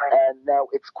 Yeah. And now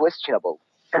it's questionable.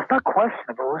 It's not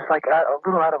questionable. It's like a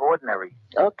little out of ordinary.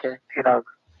 Okay. You know.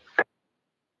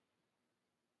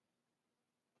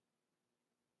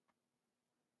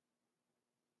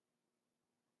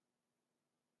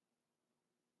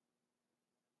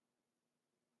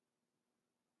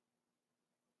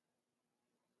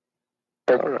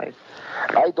 All right.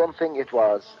 I don't think it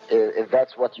was. If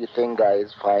that's what you think,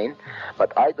 guys, fine.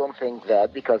 But I don't think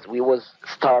that, because we was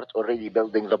start already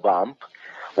building the bomb,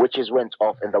 which is went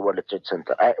off in the World Trade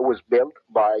Center. It was built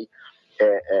by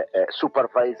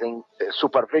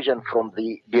supervision from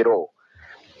the Bureau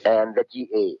and the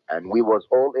GA, and we was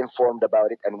all informed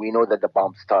about it, and we know that the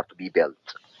bomb start to be built.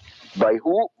 By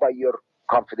who? By your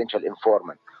confidential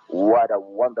informant. What a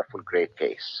wonderful, great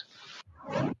case.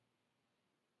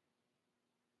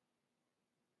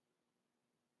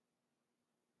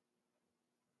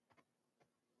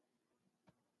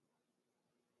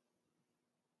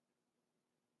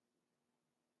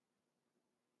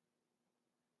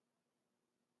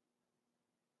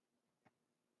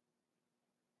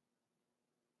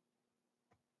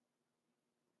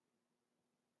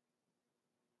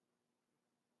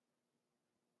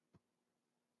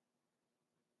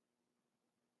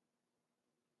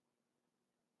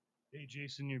 Hey,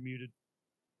 Jason, you're muted.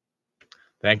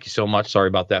 Thank you so much. Sorry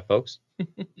about that, folks.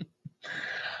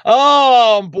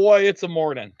 Oh, boy, it's a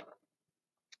morning.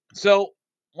 So,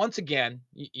 once again,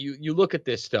 you look at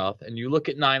this stuff, and you look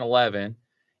at 9/11,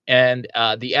 and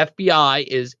the FBI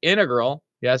is integral.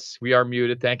 Yes, we are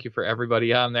muted. Thank you for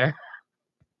everybody on there,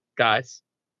 guys.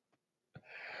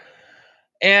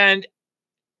 And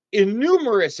in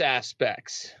numerous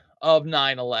aspects of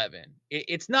 9/11,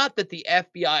 it's not that the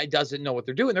FBI doesn't know what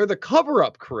they're doing. They're the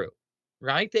cover-up crew,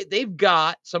 right? They've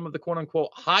got some of the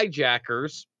quote-unquote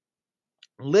hijackers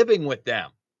living with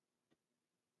them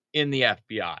in the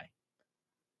FBI.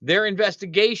 Their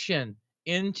investigation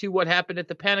into what happened at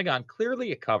the Pentagon,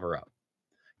 clearly a cover-up.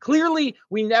 Clearly,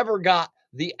 we never got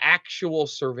the actual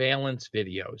surveillance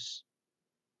videos.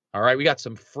 All right, we got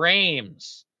some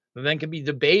frames that then can be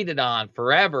debated on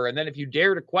forever. And then if you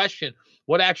dare to question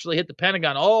what actually hit the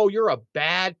Pentagon, oh, you're a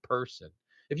bad person.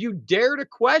 If you dare to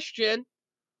question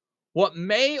what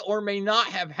may or may not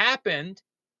have happened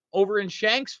over in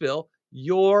Shanksville,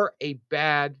 you're a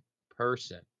bad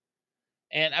person.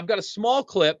 And I've got a small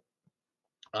clip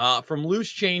from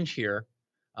Loose Change here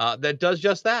that does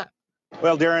just that.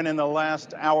 Well, Darren, in the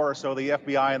last hour or so, the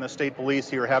FBI and the state police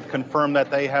here have confirmed that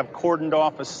they have cordoned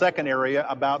off a second area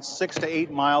about 6 to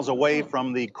 8 miles away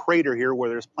from the crater here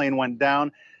where this plane went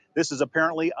down. This is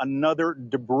apparently another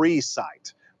debris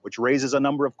site, which raises a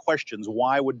number of questions.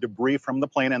 Why would debris from the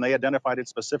plane, and they identified it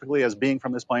specifically as being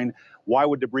from this plane, why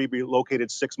would debris be located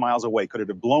 6 miles away? Could it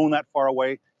have blown that far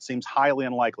away? Seems highly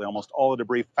unlikely. Almost all the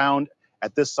debris found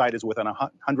at this site is within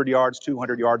 100 yards,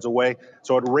 200 yards away.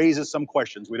 So it raises some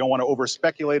questions. We don't want to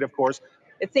over-speculate, of course.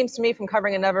 It seems to me from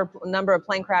covering a number of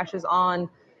plane crashes on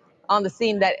the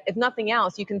scene that, if nothing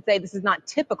else, you can say this is not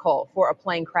typical for a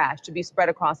plane crash to be spread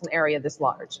across an area this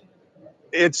large.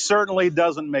 It certainly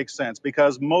doesn't make sense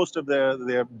because most of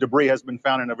the debris has been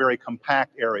found in a very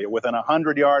compact area within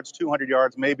 100 yards, 200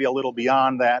 yards, maybe a little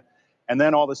beyond that. And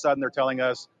then all of a sudden they're telling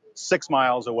us 6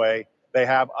 miles away they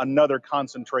have another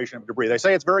concentration of debris. They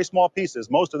say it's very small pieces.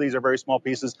 Most of these are very small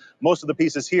pieces. Most of the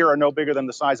pieces here are no bigger than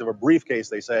the size of a briefcase,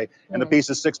 they say. And the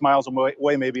pieces 6 miles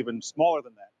away, maybe even smaller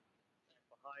than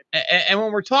that. And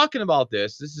when we're talking about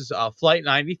this is Flight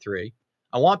 93.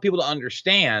 I want people to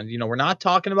understand, we're not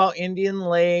talking about Indian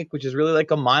Lake, which is really like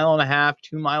 1.5 miles,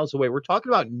 2 miles away. We're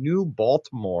talking about New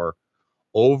Baltimore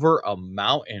over a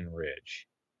mountain ridge.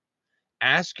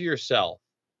 Ask yourself,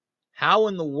 how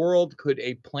in the world could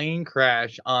a plane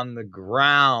crash on the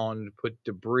ground put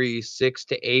debris 6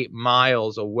 to 8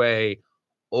 miles away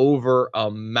over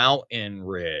a mountain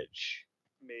ridge?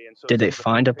 Did they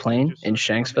find a plane in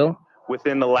Shanksville?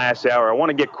 Within the last hour. I want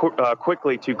to get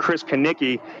quickly to Chris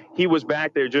Kanicki. He was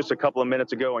back there just a couple of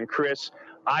minutes ago. And Chris,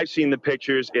 I've seen the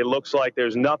pictures. It looks like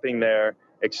there's nothing there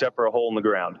except for a hole in the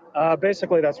ground.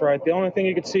 Basically, that's right. The only thing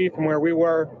you could see from where we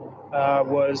were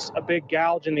was a big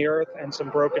gouge in the earth and some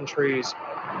broken trees.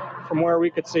 From where we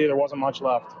could see, there wasn't much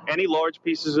left. Any large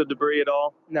pieces of debris at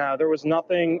all? No, there was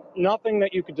nothing that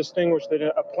you could distinguish that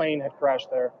a plane had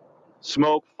crashed there.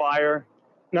 Smoke, fire?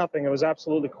 Nothing. It was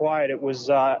absolutely quiet. It was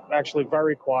actually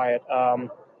very quiet.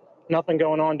 Nothing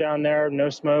going on down there.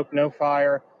 No smoke, no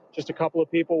fire. Just a couple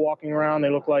of people walking around. They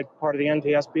look like part of the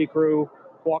NTSB crew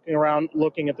walking around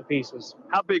looking at the pieces.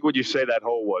 How big would you say that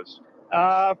hole was?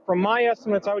 From my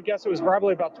estimates, I would guess it was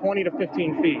probably about 20 to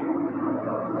 15 feet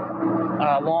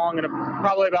long and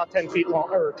probably about 10 feet long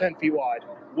or 10 feet wide.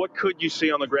 What could you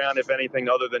see on the ground, if anything,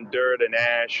 other than dirt and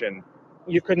ash? And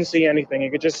you couldn't see anything. You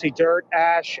could just see dirt,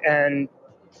 ash, and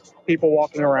people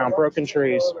walking around, broken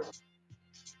trees.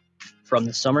 From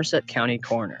the Somerset County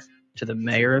coroner to the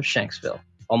mayor of Shanksville,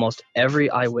 almost every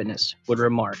eyewitness would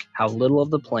remark how little of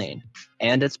the plane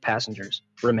and its passengers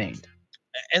remained.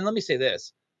 And let me say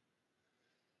this.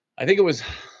 I think it was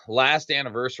last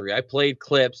anniversary. I played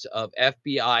clips of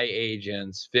FBI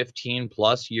agents 15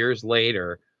 plus years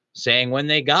later saying when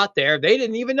they got there, they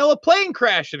didn't even know a plane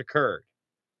crash had occurred.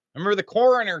 Remember, the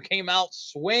coroner came out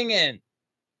swinging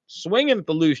at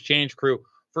the loose change crew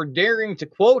for daring to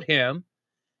quote him.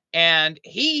 And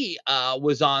he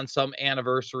was on some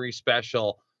anniversary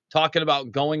special talking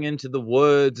about going into the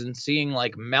woods and seeing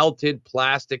like melted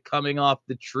plastic coming off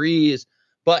the trees,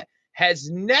 but has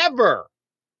never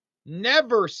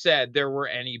said there were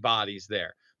any bodies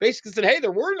there. Basically said, hey,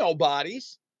 there were no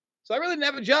bodies, so I really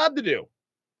didn't have a job to do.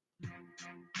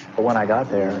 But when I got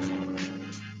there,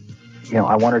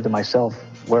 I wondered to myself,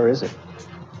 where is it?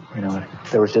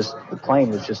 The plane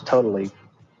was just totally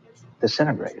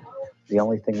disintegrated. The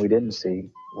only thing we didn't see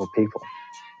were people.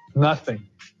 Nothing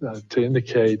to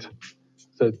indicate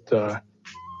that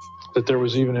there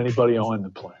was even anybody on the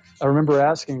plane. I remember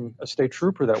asking a state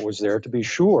trooper that was there to be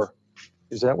sure,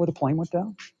 is that where the plane went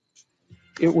down?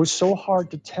 It was so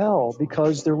hard to tell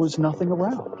because there was nothing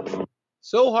around.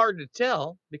 So hard to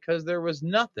tell because there was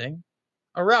nothing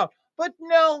around. But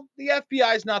no, the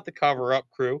FBI is not the cover-up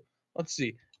crew. Let's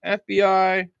see.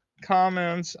 FBI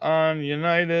comments on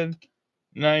United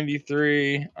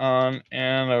 93 on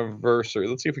anniversary.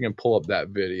 Let's see if we can pull up that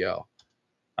video.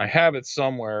 I have it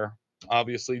somewhere,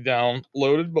 obviously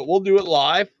downloaded, but we'll do it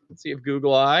live. Let's see if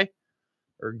Googly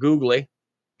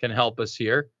can help us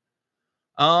here.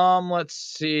 Let's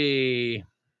see.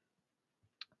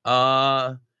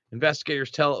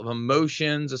 Investigators tell of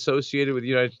emotions associated with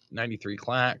United 93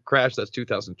 crash. That's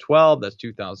 2012. That's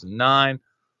 2009.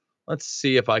 Let's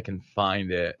see if I can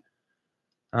find it.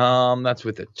 That's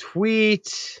with a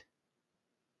tweet.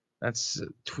 That's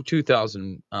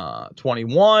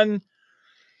 2021.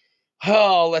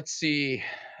 Oh, let's see.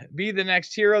 Be the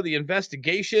next hero. The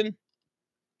investigation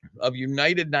of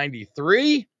United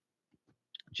 93.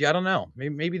 Gee, I don't know.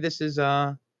 Maybe this is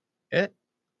it.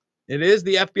 It is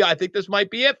the FBI. I think this might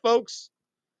be it, folks.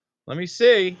 Let me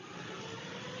see.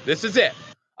 This is it.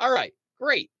 All right,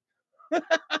 great.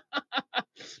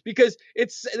 Because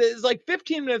it's like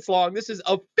 15 minutes long. This is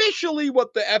officially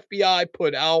what the FBI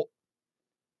put out.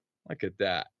 Look at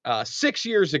that. 6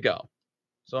 years ago.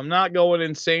 So I'm not going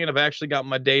insane. I've actually got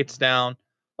my dates down.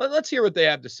 Let's hear what they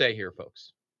have to say here,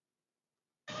 folks.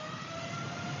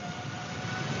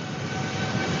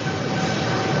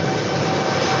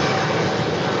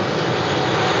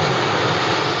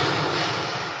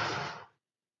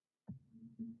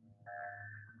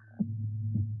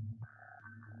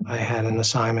 I had an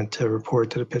assignment to report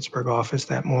to the Pittsburgh office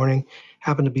that morning.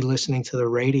 Happened to be listening to the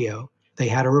radio. They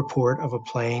had a report of a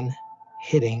plane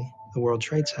hitting the World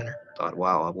Trade Center. Thought,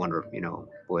 wow, I wonder,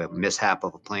 a mishap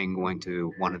of a plane going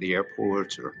to one of the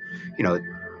airports, or, it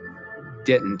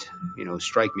didn't,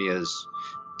 strike me as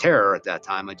terror at that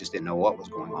time. I just didn't know what was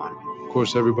going on. Of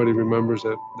course, everybody remembers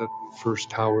that first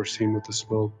tower scene with the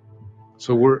smoke.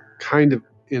 So we're kind of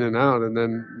in and out, and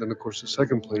then of course the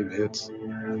second plane hits.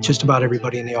 Just about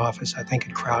everybody in the office, I think,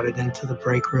 had crowded into the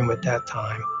break room at that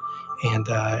time, and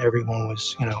everyone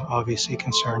was, obviously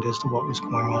concerned as to what was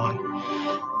going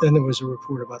on. Then there was a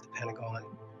report about the Pentagon.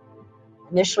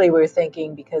 Initially, we were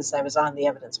thinking, because I was on the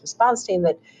evidence response team,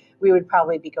 that we would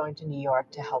probably be going to New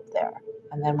York to help there.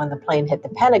 And then when the plane hit the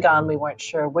Pentagon, we weren't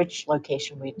sure which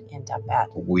location we'd end up at.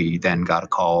 We then got a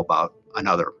call about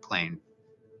another plane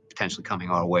potentially coming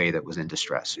our way that was in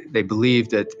distress. They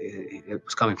believed that it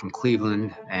was coming from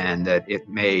Cleveland and that it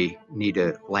may need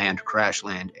to crash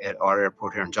land at our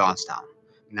airport here in Johnstown.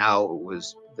 Now it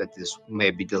was that this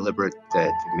may be deliberate, that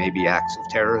it may be acts of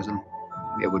terrorism.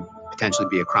 It would potentially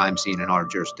be a crime scene in our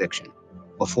jurisdiction.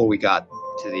 Before we got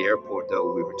to the airport,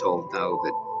 though, we were told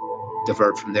that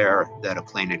divert from there, that a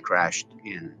plane had crashed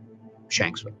in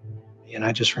Shanksville. And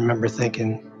I just remember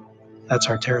thinking, that's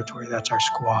our territory, that's our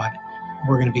squad.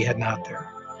 We're going to be heading out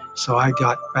there. So I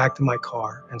got back to my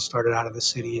car and started out of the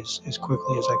city as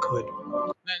quickly as I could.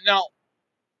 Now,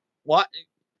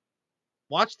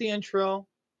 watch the intro.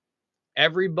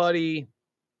 Everybody,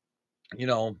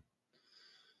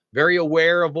 very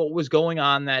aware of what was going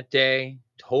on that day,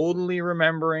 totally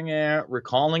remembering it,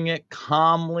 recalling it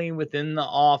calmly within the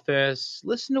office.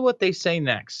 Listen to what they say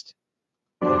next.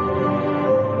 Be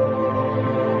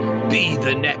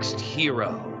the next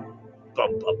hero.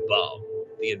 Bum, bum, bum.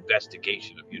 The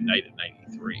investigation of United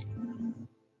 93.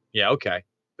 Yeah, okay.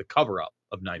 The cover-up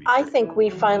of 93. I think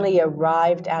we finally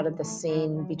arrived out of the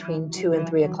scene between 2 and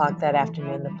 3 o'clock that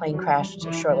afternoon. The plane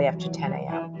crashed shortly after 10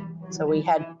 a.m. So we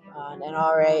had an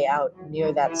NRA out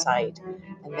near that site,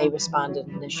 and they responded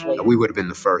initially. We would have been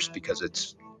the first because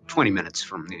it's 20 minutes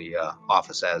from the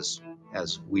office as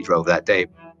we drove that day.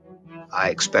 I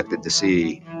expected to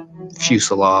see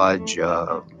fuselage,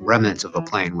 remnants of a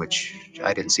plane, which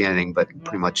I didn't see anything but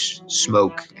pretty much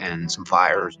smoke and some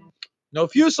fires. No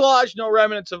fuselage, no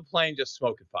remnants of a plane, just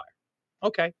smoke and fire.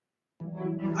 Okay.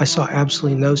 I saw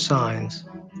absolutely no signs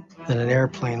that an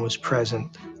airplane was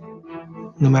present,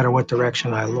 no matter what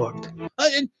direction I looked.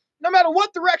 And no matter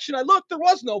what direction I looked, there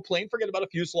was no plane. Forget about a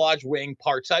fuselage, wing,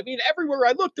 parts. I mean, everywhere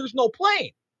I looked, there's no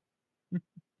plane.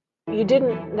 You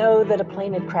didn't know that a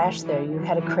plane had crashed there. You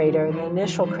had a crater, and the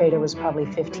initial crater was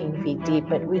probably 15 feet deep,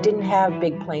 but we didn't have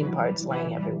big plane parts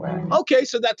laying everywhere. Okay,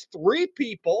 so that's 3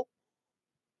 people,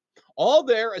 all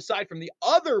there, aside from the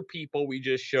other people we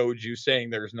just showed you saying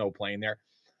there's no plane there.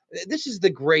 This is the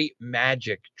great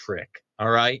magic trick, all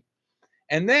right?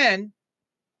 And then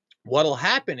what'll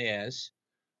happen is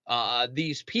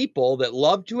these people that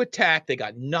love to attack, they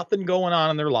got nothing going on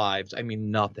in their lives. I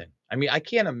mean, nothing. I mean, I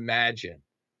can't imagine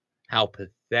how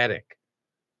pathetic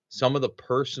some of the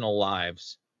personal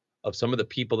lives of some of the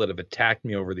people that have attacked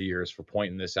me over the years for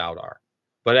pointing this out are.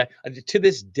 But to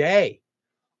this day,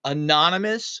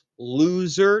 anonymous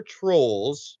loser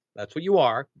trolls, that's what you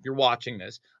are if you're watching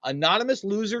this, anonymous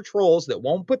loser trolls that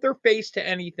won't put their face to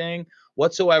anything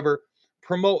whatsoever,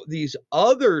 promote these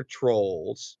other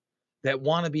trolls that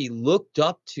want to be looked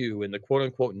up to in the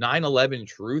quote-unquote 9/11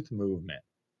 truth movement.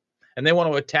 And they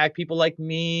want to attack people like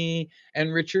me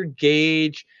and Richard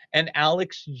Gage and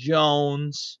Alex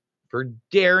Jones for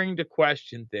daring to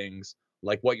question things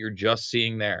like what you're just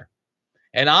seeing there.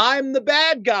 And I'm the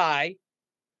bad guy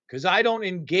because I don't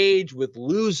engage with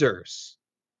losers.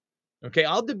 Okay,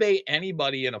 I'll debate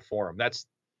anybody in a forum. That's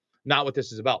not what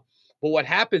this is about. But what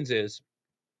happens is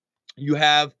you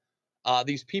have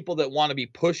these people that want to be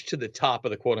pushed to the top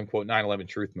of the quote-unquote 9/11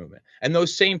 truth movement. And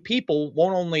those same people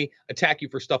won't only attack you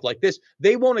for stuff like this,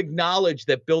 they won't acknowledge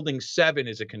that Building 7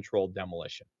 is a controlled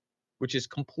demolition, which is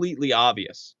completely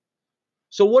obvious.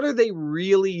 So what are they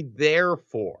really there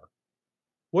for?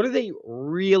 What are they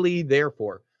really there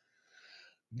for?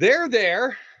 They're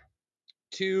there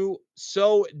to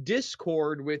sow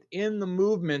discord within the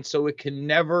movement so it can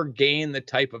never gain the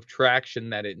type of traction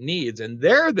that it needs. And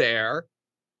they're there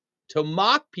to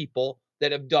mock people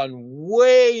that have done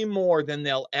way more than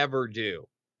they'll ever do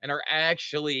and are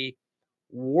actually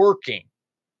working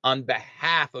on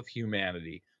behalf of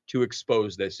humanity to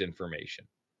expose this information.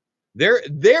 They're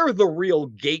the real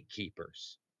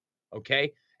gatekeepers,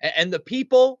 okay? And the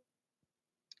people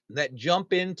that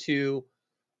jump into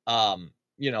the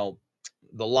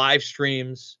live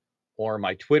streams or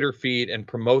my Twitter feed and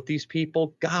promote these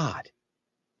people, God,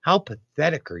 how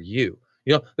pathetic are you?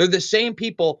 They're the same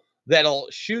people that'll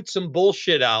shoot some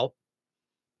bullshit out,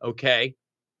 okay?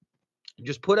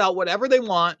 Just put out whatever they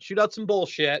want, shoot out some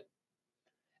bullshit,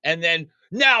 and then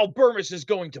now Burmis is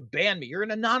going to ban me. You're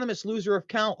an anonymous loser of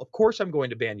count. Of course I'm going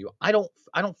to ban you. I don't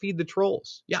feed the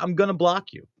trolls. Yeah, I'm going to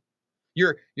block you.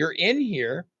 You're in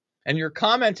here and you're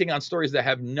commenting on stories that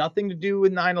have nothing to do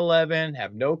with 9/11,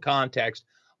 have no context,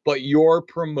 but you're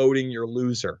promoting your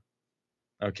loser.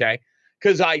 Okay?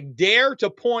 Because I dare to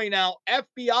point out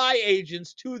FBI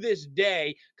agents to this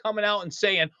day coming out and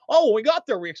saying, oh, when we got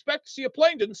there, we expect to see a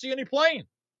plane. Didn't see any plane.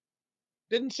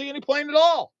 Didn't see any plane at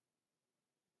all.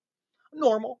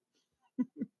 Normal.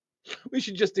 We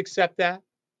should just accept that,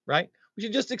 right? We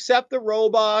should just accept the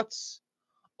robots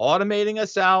automating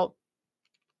us out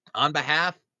on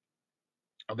behalf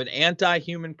of an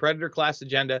anti-human predator class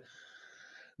agenda.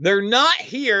 They're not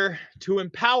here to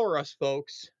empower us,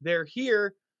 folks. They're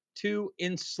here to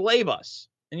enslave us.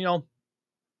 And,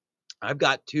 I've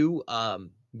got two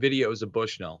videos of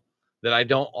Bushnell that I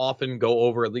don't often go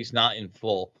over, at least not in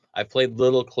full. I've played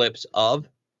little clips of,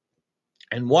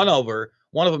 and one of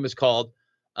them is called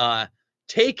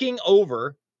Taking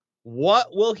Over,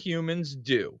 What Will Humans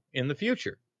Do in the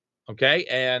Future? Okay,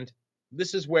 and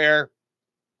this is where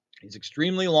he's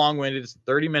extremely long-winded. It's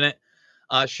a 30-minute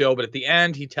show, but at the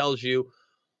end, he tells you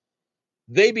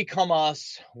they become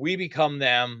us, we become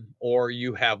them, or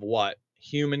you have what?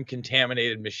 Human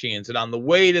contaminated machines. And on the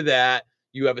way to that,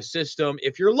 you have a system,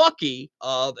 if you're lucky,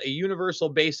 of a universal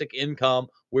basic income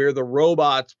where the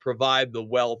robots provide the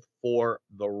wealth for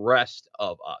the rest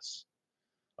of us.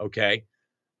 Okay?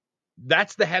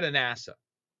 That's the head of NASA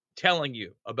telling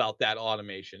you about that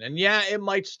automation. And yeah, it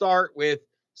might start with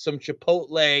some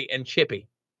Chipotle and Chippy.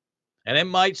 And it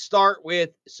might start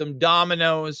with some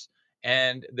Domino's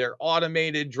and their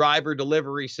automated driver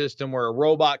delivery system where a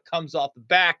robot comes off the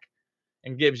back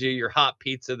and gives you your hot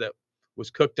pizza that was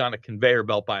cooked on a conveyor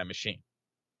belt by a machine.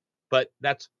 But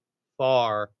that's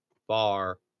far,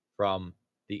 far from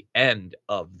the end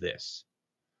of this.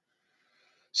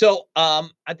 So I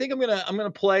think I'm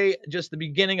gonna play just the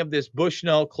beginning of this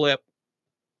Bushnell clip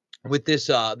with this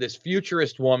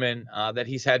futurist woman that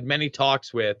he's had many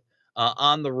talks with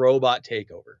on the robot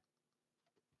takeover.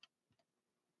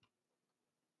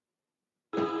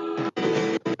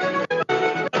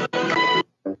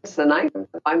 It's the night.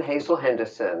 I'm Hazel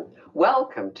Henderson.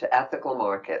 Welcome to Ethical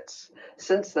Markets.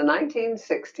 Since the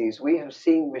 1960s, we have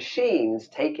seen machines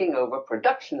taking over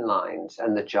production lines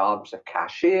and the jobs of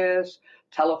cashiers,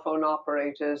 telephone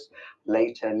operators,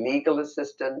 later legal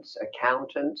assistants,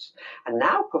 accountants, and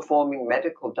now performing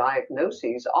medical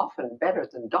diagnoses often better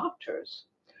than doctors.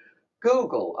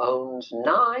 Google owns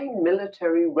 9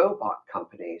 military robot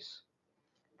companies.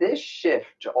 This shift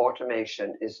to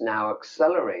automation is now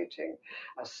accelerating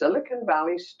as Silicon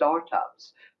Valley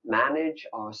startups manage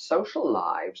our social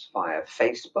lives via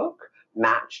Facebook,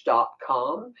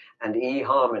 Match.com, and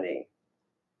eHarmony.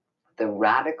 The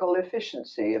radical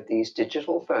efficiency of these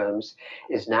digital firms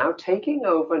is now taking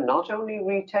over not only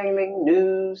retailing,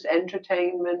 news,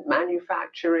 entertainment,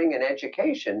 manufacturing, and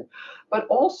education, but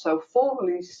also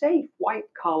formerly safe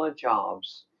white-collar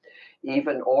jobs.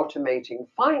 Even automating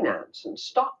finance and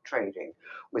stock trading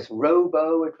with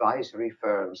robo-advisory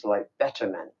firms like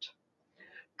Betterment.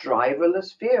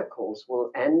 Driverless vehicles will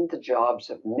end the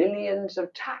jobs of millions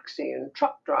of taxi and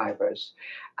truck drivers,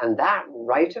 and that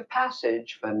rite of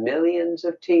passage for millions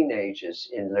of teenagers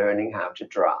in learning how to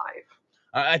drive.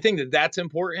 I think that that's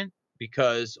important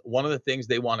because one of the things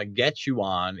they want to get you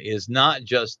on is not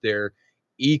just their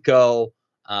eco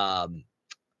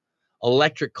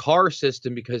electric car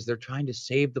system, because they're trying to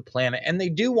save the planet, and they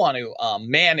do want to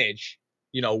manage,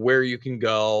 where you can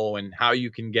go and how you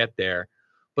can get there,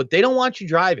 but they don't want you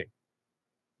driving.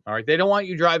 All right, they don't want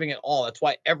you driving at all. That's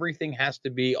why everything has to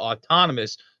be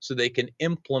autonomous so they can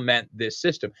implement this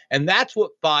system. And that's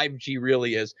what 5G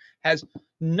really is. Has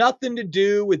nothing to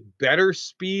do with better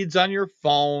speeds on your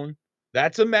phone.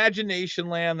 That's imagination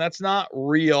land. That's not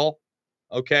real.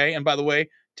 Okay, and by the way,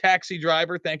 taxi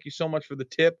driver, thank you so much for the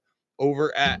tip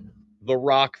over at the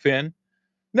Rockfin.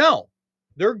 No,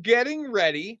 They're getting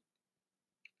ready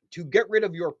to get rid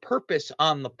of your purpose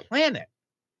on the planet.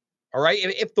 All right.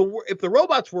 If the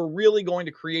robots were really going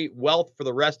to create wealth for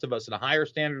the rest of us and a higher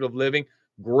standard of living,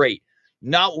 great.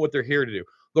 Not what they're here to do.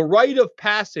 The rite of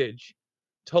passage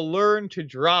to learn to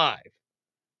drive.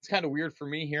 It's kind of weird for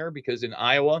me here because in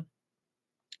Iowa,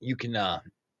 you can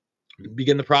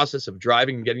begin the process of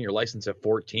driving and getting your license at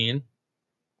 14.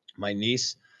 My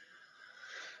nieces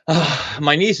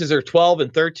are 12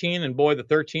 and 13, and boy, the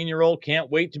 13-year-old can't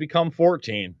wait to become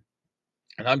 14.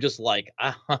 And I'm just like,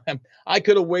 I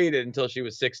could have waited until she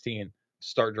was 16 to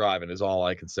start driving is all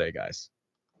I can say, guys.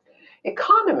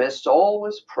 Economists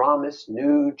always promise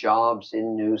new jobs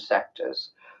in new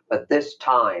sectors, but this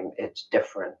time it's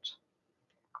different.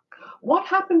 What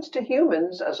happens to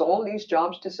humans as all these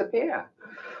jobs disappear?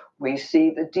 We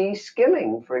see the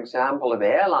de-skilling, for example, of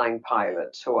airline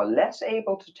pilots who are less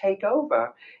able to take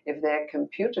over if their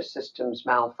computer systems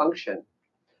malfunction.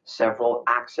 Several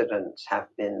accidents have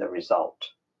been the result.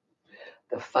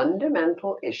 The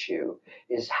fundamental issue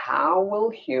is how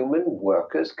will human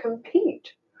workers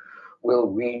compete? Will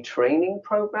retraining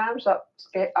programs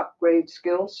upgrade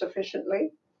skills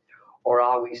sufficiently? Or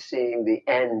are we seeing the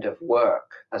end of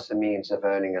work as a means of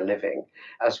earning a living,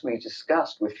 as we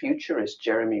discussed with futurist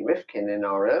Jeremy Rifkin in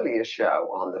our earlier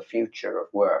show on the future of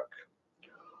work?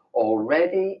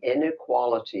 Already,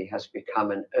 inequality has become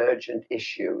an urgent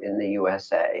issue in the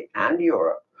USA and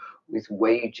Europe, with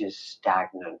wages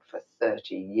stagnant for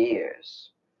 30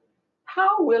 years.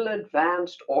 How will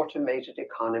advanced automated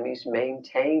economies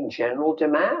maintain general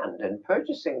demand and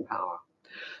purchasing power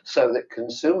so that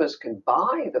consumers can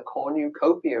buy the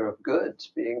cornucopia of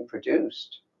goods being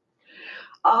produced?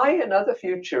 I and other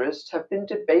futurists have been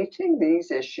debating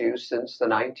these issues since the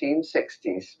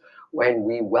 1960s, when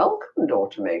we welcomed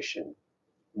automation.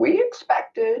 We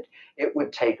expected it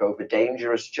would take over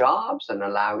dangerous jobs and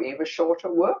allow even shorter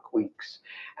work weeks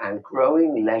and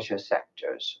growing leisure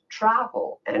sectors,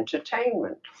 travel,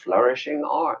 entertainment, flourishing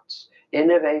arts,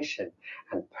 innovation,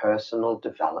 and personal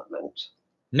development.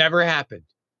 Never happened.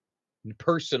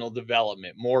 Personal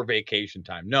development, more vacation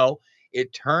time. No,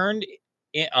 it turned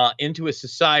into a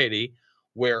society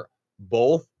where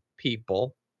both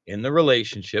people in the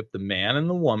relationship, the man and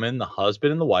the woman, the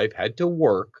husband and the wife, had to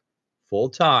work full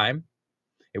time.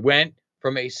 It went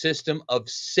from a system of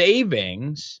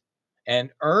savings and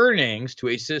earnings to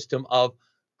a system of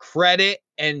credit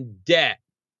and debt,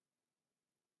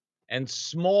 and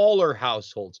smaller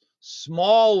households,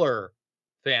 smaller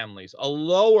families, a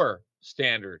lower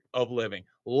standard of living,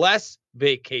 less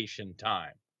vacation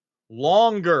time,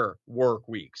 longer work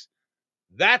weeks.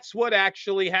 That's what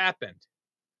actually happened.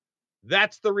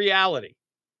 That's the reality.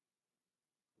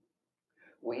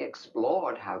 We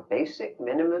explored how basic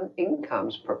minimum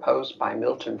incomes proposed by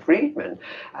Milton Friedman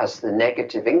as the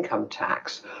negative income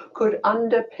tax could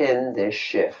underpin this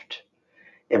shift.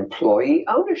 Employee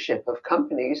ownership of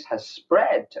companies has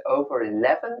spread to over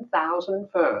 11,000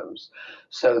 firms,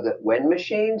 so that when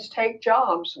machines take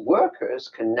jobs, workers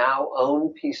can now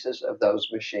own pieces of those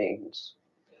machines.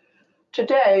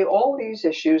 Today, all these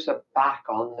issues are back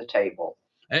on the table.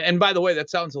 And by the way, that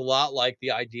sounds a lot like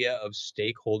the idea of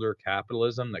stakeholder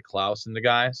capitalism that Klaus and the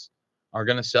guys are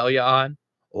going to sell you on.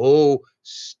 Oh,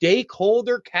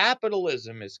 stakeholder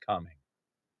capitalism is coming.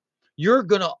 You're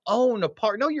going to own a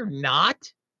part. No, you're not.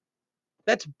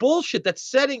 That's bullshit. That's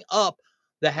setting up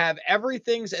the have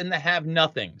everythings and the have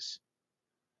nothings.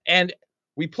 And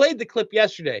we played the clip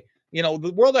yesterday. You know,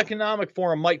 the World Economic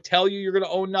Forum might tell you you're going to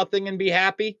own nothing and be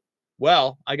happy.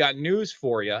 Well, I got news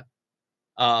for you.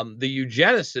 The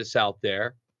eugenicists out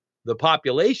there, the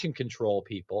population control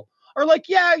people, are like,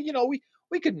 yeah, you know,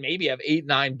 we could maybe have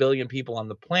 8-9 billion people on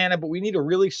the planet, but we need a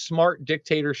really smart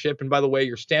dictatorship. And by the way,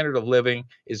 your standard of living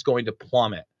is going to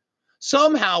plummet.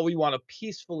 Somehow we want to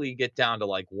peacefully get down to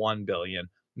like 1 billion,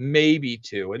 maybe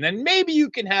 2, and then maybe you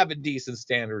can have a decent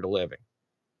standard of living.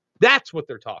 That's what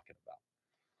they're talking about.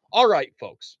 All right,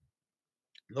 folks.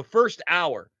 The first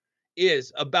hour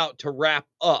is about to wrap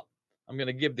up. I'm going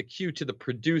to give the cue to the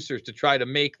producers to try to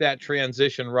make that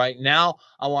transition right now.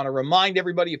 I want to remind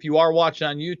everybody, if you are watching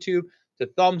on YouTube, to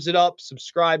thumbs it up,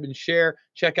 subscribe, and share.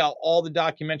 Check out all the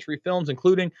documentary films,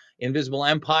 including Invisible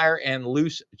Empire and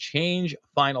Loose Change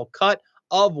Final Cut,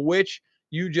 of which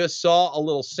you just saw a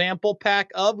little sample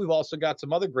pack of. We've also got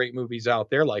some other great movies out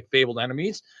there like Fabled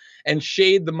Enemies and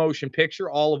Shade the Motion Picture,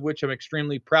 all of which I'm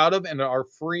extremely proud of and are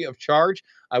free of charge.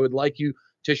 I would like you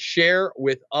to share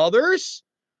with others.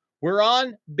 We're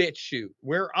on BitChute.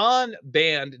 We're on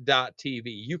band.tv.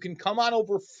 You can come on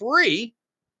over free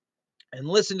and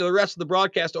listen to the rest of the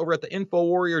broadcast over at the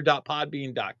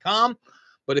infowarrior.podbean.com.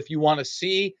 But if you want to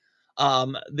see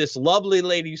this lovely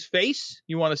lady's face.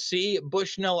 You want to see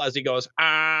Bushnell as he goes,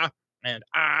 and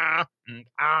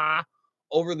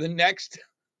over the next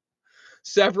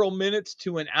several minutes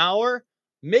to an hour.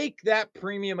 Make that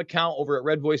premium account over at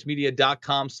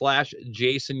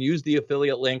redvoicemedia.com/Jason. Use the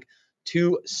affiliate link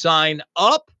to sign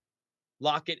up.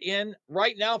 Lock it in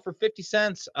right now for 50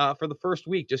 cents for the first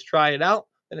week. Just try it out.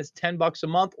 Then it's $10 a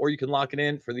month, or you can lock it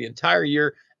in for the entire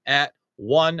year at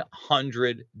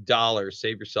 $100.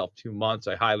 Save yourself 2 months.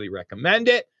 I highly recommend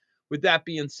it. With that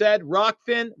being said,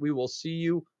 Rockfin, we will see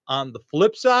you on the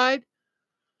flip side.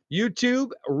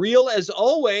 YouTube, real as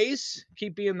always.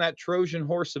 Keep being that Trojan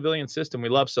horse civilian system we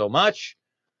love so much.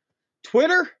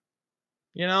 Twitter,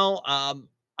 I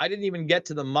didn't even get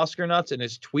to the Muskernuts in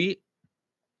his tweet,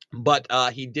 but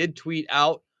he did tweet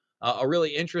out a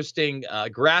really interesting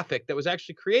graphic that was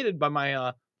actually created by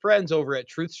my friends over at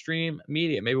TruthStream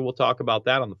Media. Maybe we'll talk about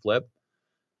that on the flip.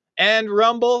 And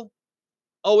Rumble,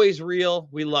 always real.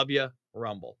 We love you,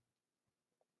 Rumble.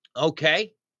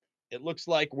 Okay. It looks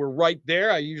like we're right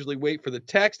there. I usually wait for the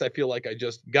text. I feel like I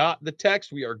just got the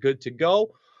text. We are good to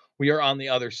go. We are on the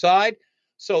other side.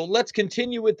 So let's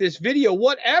continue with this video.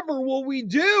 Whatever will we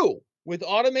do with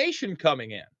automation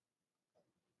coming in?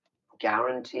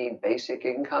 Guaranteed basic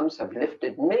incomes have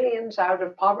lifted millions out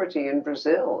of poverty in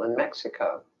Brazil and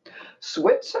Mexico.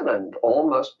 Switzerland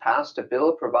almost passed a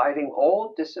bill providing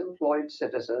all disemployed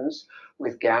citizens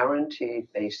with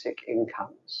guaranteed basic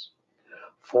incomes.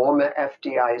 Former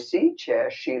FDIC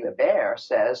Chair Sheila Bair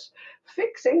says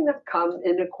fixing the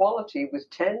inequality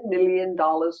with $10 million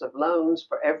of loans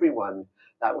for everyone.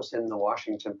 That was in the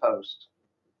Washington Post.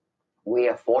 We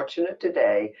are fortunate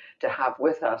today to have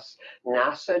with us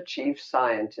NASA Chief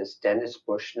Scientist Dennis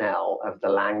Bushnell of the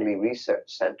Langley Research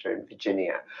Center in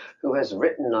Virginia, who has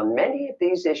written on many of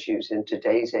these issues in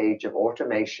today's age of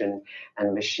automation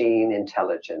and machine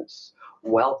intelligence.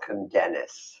 Welcome,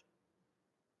 Dennis.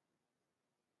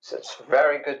 So it's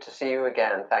very good to see you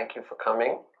again. Thank you for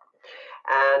coming.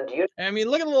 And look at the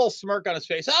little smirk on his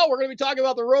face. Oh, we're going to be talking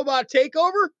about the robot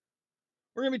takeover?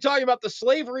 We're going to be talking about the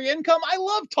slavery income? I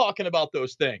love talking about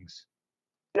those things.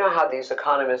 You know how these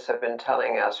economists have been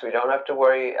telling us we don't have to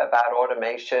worry about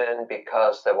automation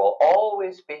because there will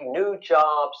always be new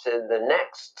jobs in the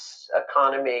next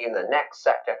economy, in the next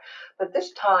sector. But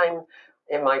this time,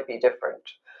 it might be different.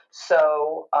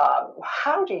 So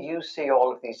how do you see all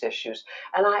of these issues?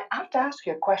 And I have to ask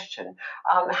you a question.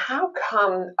 How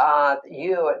come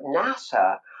you at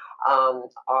NASA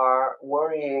are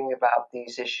worrying about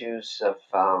these issues of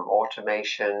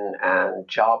automation and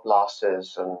job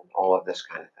losses and all of this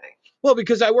kind of thing? Well,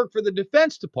 because I work for the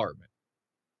Defense Department.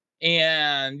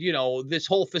 And, this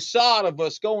whole facade of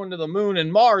us going to the moon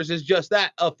and Mars is just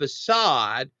that, a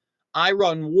facade. I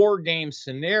run war game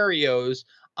scenarios.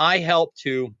 I help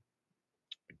to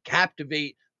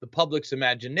captivate the public's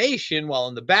imagination while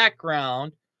in the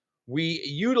background we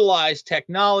utilize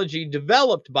technology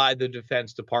developed by the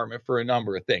Defense Department for a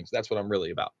number of things. That's what I'm really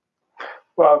about.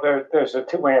 Well, there's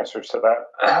two answers to that.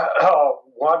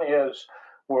 One is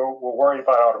we're worried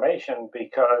about automation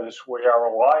because we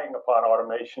are relying upon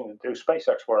automation to do space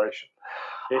exploration.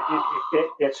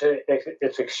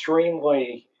 It's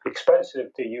extremely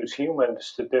expensive to use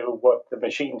humans to do what the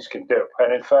machines can do.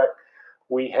 And in fact,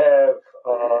 we have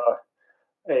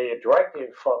a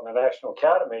directive from the national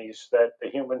academies that the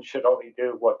humans should only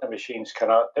do what the machines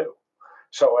cannot do.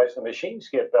 So as the machines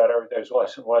get better, there's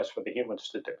less and less for the humans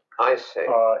to do. I see.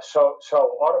 So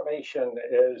automation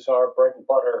is our bread and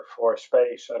butter for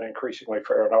space and increasingly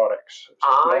for aeronautics.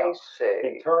 I see.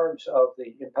 In terms of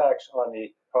the impacts on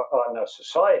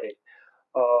society,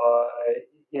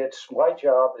 it's my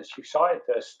job as chief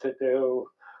scientist to do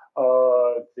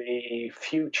the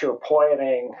future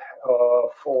planning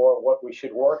for what we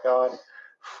should work on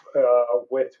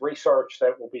with research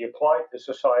that will be applied to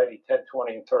society 10,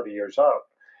 20, and 30 years out.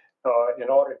 In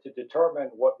order to determine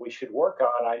what we should work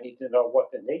on, I need to know what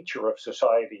the nature of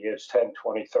society is 10,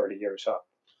 20, 30 years out.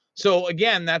 So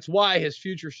again, that's why his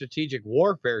future strategic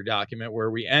warfare document,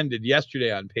 where we ended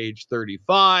yesterday on page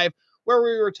 35, where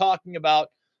we were talking about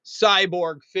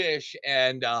cyborg fish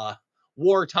and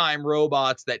wartime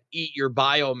robots that eat your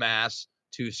biomass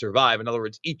to survive. In other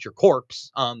words, eat your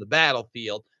corpse on the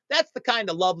battlefield. That's the kind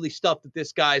of lovely stuff that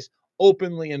this guy's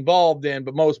openly involved in,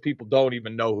 but most people don't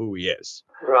even know who he is.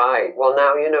 Right. Well,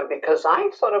 now, because I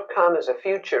sort of come as a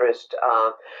futurist,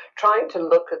 trying to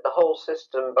look at the whole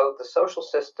system, both the social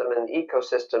system and the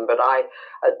ecosystem, but I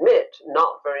admit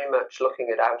not very much looking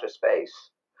at outer space.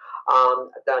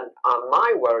 Then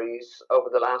my worries over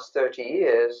the last 30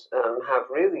 years have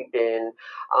really been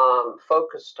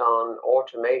focused on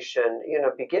automation,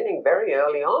 beginning very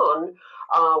early on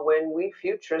when we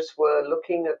futurists were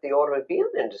looking at the automobile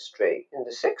industry in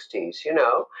the 60s,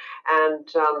 and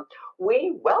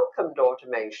we welcomed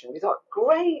automation. We thought,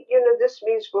 great, this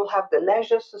means we'll have the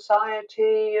leisure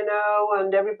society,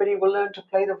 and everybody will learn to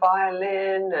play the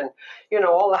violin and,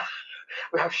 all that.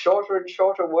 We have shorter and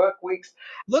shorter work weeks.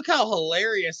 Look how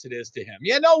hilarious it is to him.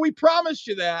 Yeah, no, we promised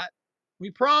you that.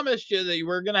 We promised you that you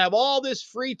were going to have all this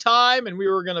free time and we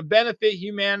were going to benefit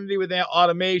humanity with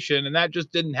automation, and that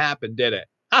just didn't happen, did it?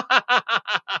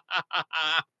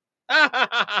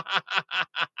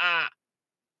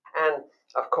 And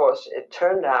of course, it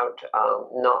turned out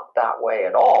not that way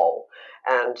at all.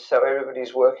 And so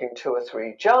everybody's working 2 or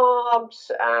 3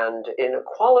 jobs, and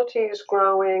inequality is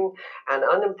growing, and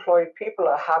unemployed people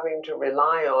are having to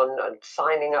rely on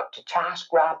signing up to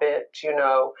TaskRabbit,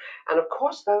 And of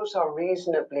course, those are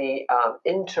reasonably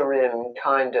interim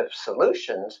kind of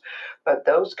solutions, but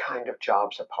those kind of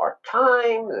jobs are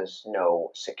part-time, there's no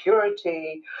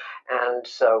security, and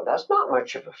so that's not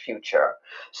much of a future.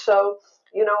 So,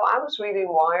 I was reading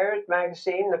Wired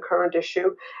magazine, the current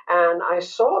issue, and I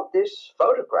saw this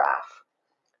photograph,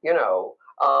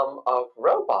 of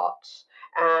robots.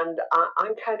 And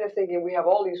I'm kind of thinking we have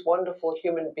all these wonderful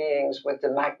human beings with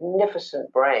the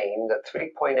magnificent brain that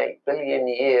 3.8 billion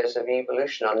years of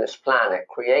evolution on this planet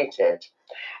created.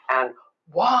 And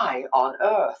why on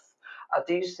earth are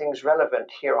these things relevant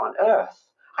here on Earth?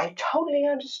 I totally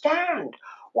understand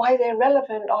why they're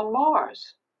relevant on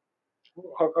Mars.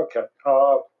 Okay.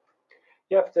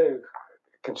 You have to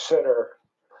consider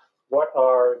what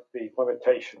are the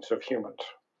limitations of humans.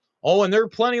 Oh, and there are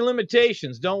plenty of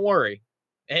limitations. Don't worry.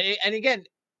 And again,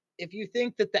 if you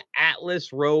think that the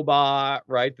Atlas robot,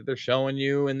 right, that they're showing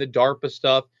you and the DARPA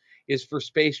stuff is for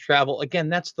space travel, again,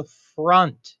 that's the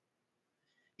front.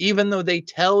 Even though they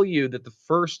tell you that the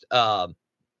first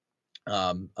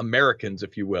Americans,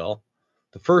 if you will,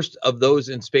 the first of those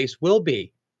in space will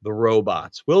be the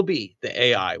robots, will be the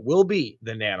AI, will be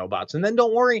the nanobots. And then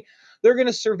don't worry, they're going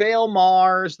to surveil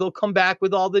Mars. They'll come back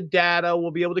with all the data. We'll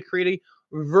be able to create a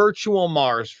virtual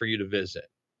Mars for you to visit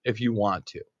if you want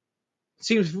to. It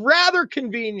seems rather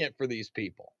convenient for these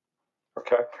people.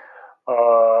 Okay.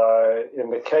 In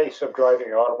the case of driving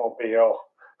an automobile,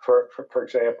 for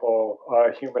example,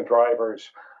 human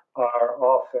drivers are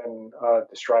often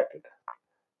distracted.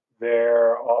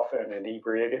 They're often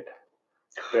inebriated.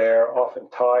 They're often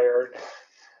tired.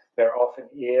 They're often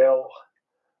ill.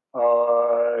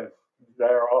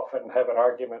 They're often have an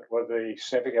argument with a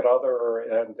significant other,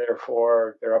 and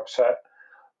therefore they're upset.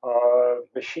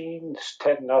 Machines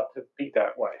tend not to be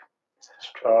that way.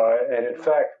 And in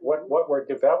fact, what we're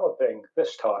developing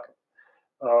this time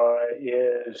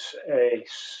is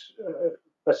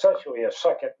essentially a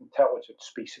second intelligent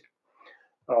species.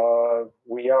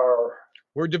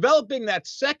 We're developing that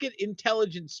second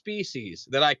intelligent species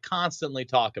that I constantly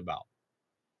talk about,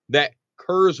 that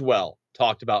Kurzweil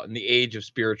talked about in The Age of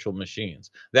Spiritual Machines,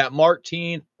 that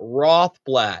Martine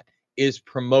Rothblatt is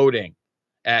promoting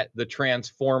at the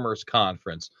Transformers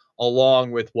conference,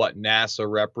 along with what NASA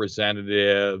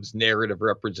representatives, narrative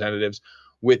representatives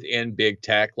within big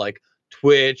tech like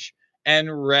Twitch and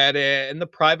Reddit, and the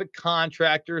private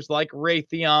contractors like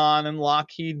Raytheon and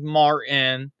Lockheed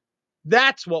Martin.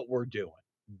 That's what we're doing.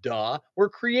 Duh. We're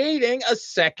creating a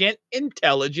second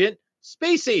intelligent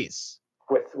species.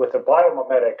 With the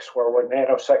biomimetics, where we're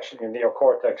nanosectioning the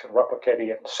neocortex and replicating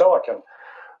it in silicon,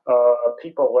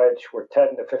 people allege we're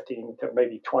 10 to 15 to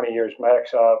maybe 20 years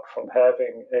max out from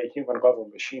having a human-level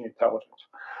machine intelligence.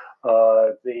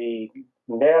 The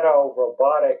nano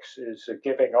robotics is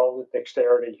giving all the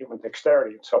dexterity, human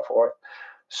dexterity, and so forth.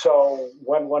 So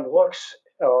when one looks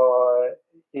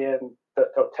in the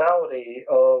totality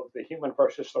of the human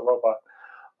versus the robot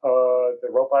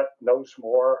knows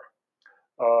more.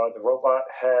 The robot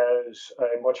has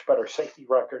a much better safety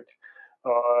record.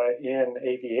 In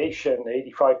aviation,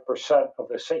 85% of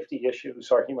the safety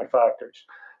issues are human factors.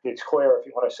 It's clear if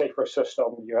you want a safer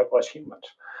system, you have less humans.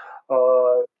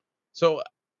 So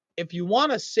if you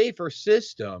want a safer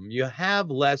system, you have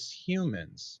less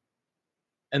humans.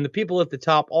 And the people at the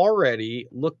top already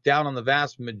look down on the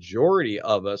vast majority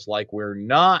of us like we're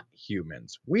not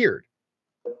humans. Weird.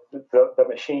 The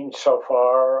machines so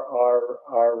far are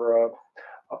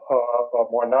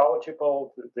more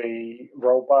knowledgeable. The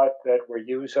robot that we're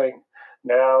using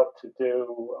now to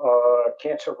do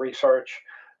cancer research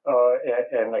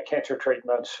and cancer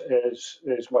treatments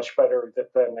is much better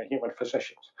than the human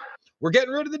physicians. We're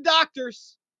getting rid of the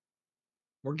doctors.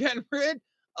 We're getting rid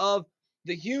of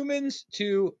the humans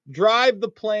to drive the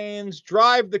planes,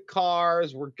 drive the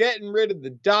cars. We're getting rid of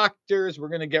the doctors. We're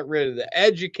going to get rid of the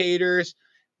educators.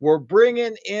 We're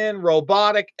bringing in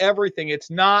robotic everything.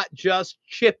 It's not just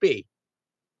Chippy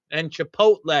and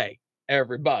Chipotle,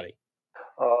 everybody.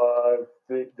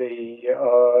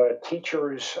 The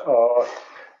teachers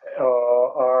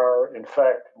are, in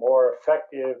fact, more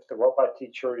effective, the robot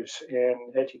teachers,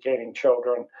 in educating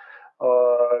children.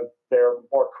 They're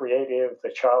more creative,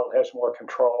 the child has more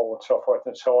control, and so forth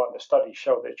and so on. The studies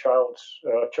show that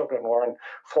children learn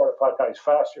 4 to 5 times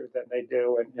faster than they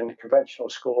do in conventional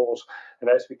schools, and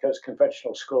that's because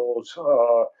conventional schools,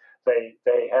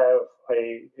 they have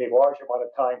a large amount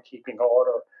of time keeping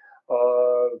order.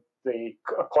 The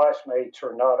classmates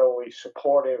are not always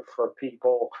supportive for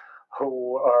people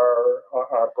who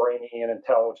are brainy and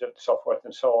intelligent, so forth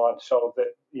and so on. So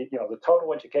that the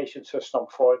total education system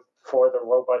for the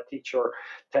robot teacher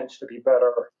tends to be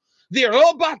better. The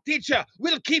robot teacher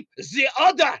will keep the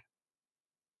order.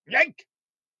 Yank.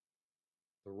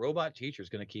 The robot teacher is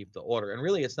going to keep the order. And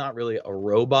really, it's not really a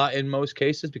robot in most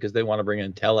cases because they want to bring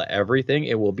in everything.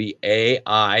 It will be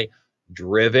AI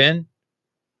driven.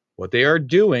 What they are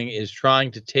doing is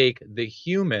trying to take the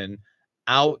human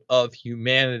out of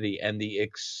humanity and the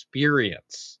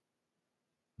experience.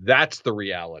 That's the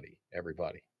reality,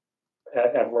 everybody.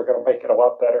 And we're going to make it a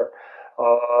lot better.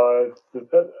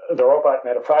 The robot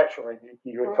manufacturing,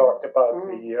 you talked about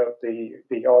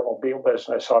the automobile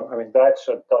business. I mean, that's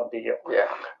a done deal. Yeah.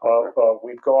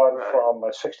 We've gone from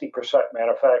 60%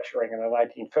 manufacturing in the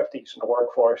 1950s in the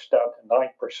workforce down to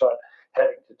 9%,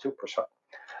 heading to 2%.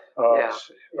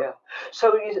 Yeah.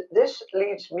 So this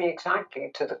leads me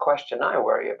exactly to the question I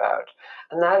worry about,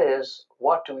 and that is,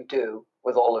 what do we do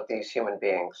with all of these human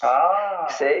beings?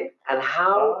 See? And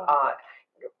how...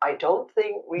 I don't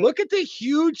think we... Look at the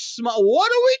huge smile.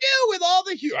 What do we do with all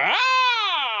the huge...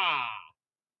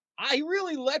 He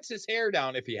really lets his hair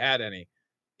down, if he had any,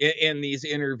 in these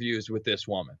interviews with this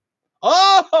woman.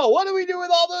 Oh, what do we do with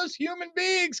all those human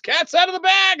beings? Cat's out of the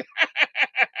bag.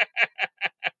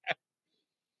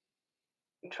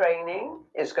 Training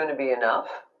is going to be enough,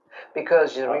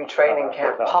 because retraining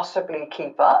can't possibly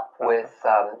keep up with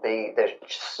the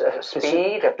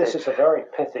speed of this is a very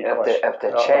pithy question. Of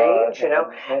the change,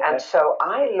 And so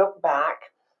I look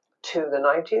back to the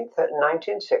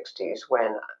 1960s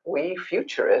when we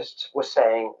futurists were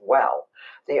saying, well,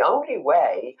 the only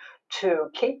way to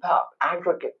keep up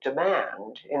aggregate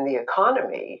demand in the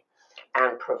economy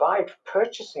and provide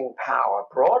purchasing power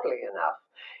broadly enough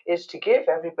is to give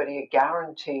everybody a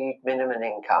guaranteed minimum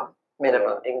income.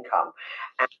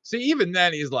 See, even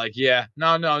then he's like, yeah,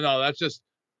 no, that's just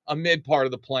a mid part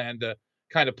of the plan to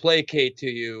kind of placate to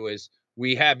you, as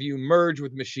we have you merge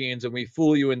with machines and we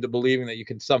fool you into believing that you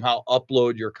can somehow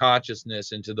upload your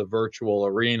consciousness into the virtual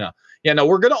arena. Yeah, no,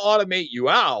 we're going to automate you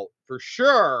out for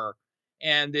sure.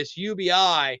 And this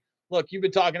UBI, look, you've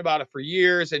been talking about it for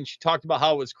years, and she talked about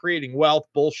how it was creating wealth.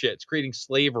 Bullshit. It's creating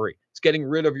slavery. It's getting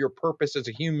rid of your purpose as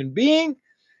a human being,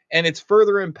 and it's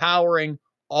further empowering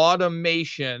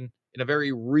automation in a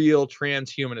very real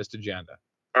transhumanist agenda.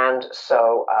 And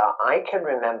so I can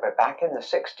remember back in the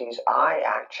 60s, I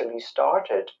actually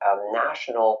started a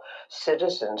National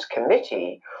Citizens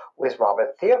Committee with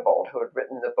Robert Theobald, who had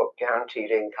written the book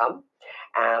Guaranteed Income.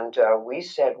 And we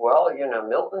said, well,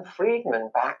 Milton Friedman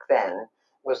back then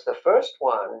was the first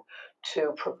one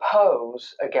to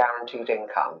propose a guaranteed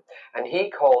income. And he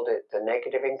called it the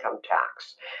negative income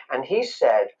tax. And he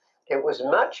said, it was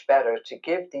much better to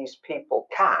give these people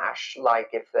cash,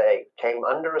 like if they came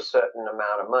under a certain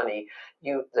amount of money,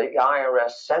 the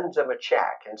IRS sends them a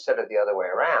check instead of the other way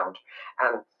around.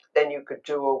 And then you could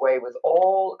do away with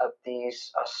all of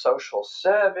these social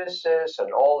services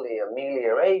and all the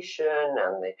amelioration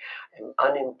and the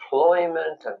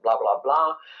unemployment and blah, blah,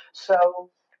 blah.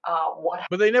 So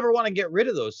But they never want to get rid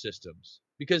of those systems,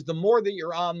 because the more that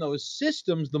you're on those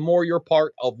systems, the more you're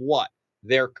part of what?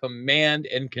 Their command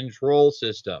and control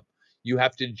system. You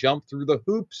have to jump through the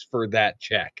hoops for that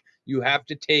check. You have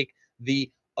to take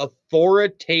the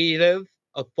authoritarian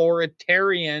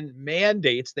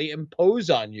mandates they impose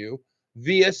on you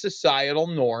via societal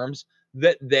norms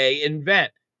that they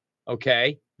invent,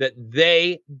 okay? That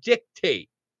they dictate.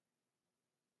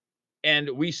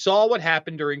 And we saw what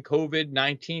happened during COVID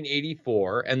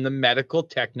 1984 and the medical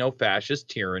techno-fascist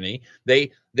tyranny.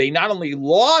 They not only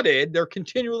lauded, they're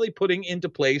continually putting into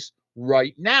place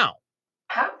right now.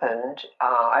 Happened,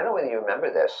 I don't know whether you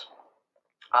remember this,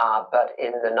 but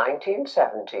in the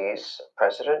 1970s,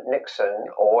 President Nixon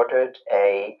ordered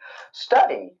a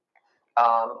study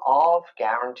of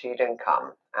guaranteed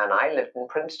income. And I lived in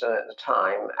Princeton at the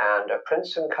time, and a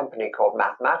Princeton company called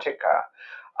Mathematica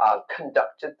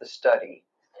conducted the study.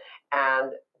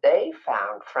 And they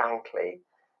found, frankly,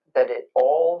 that it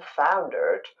all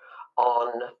foundered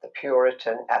on the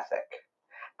Puritan ethic.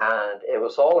 And it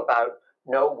was all about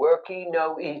no worky,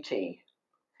 no eaty.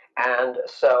 And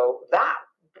so that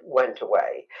went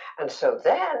away. And so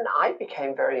then I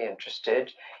became very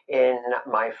interested in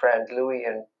my friend Louis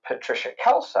and Patricia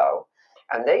Kelso.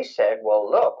 And they said, well,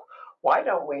 look, why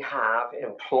don't we have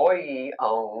employee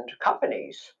owned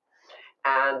companies?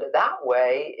 And that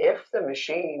way, if the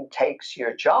machine takes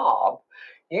your job,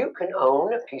 you can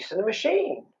own a piece of the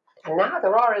machine. And now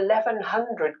there are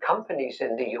 1,100 companies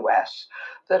in the US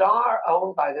that are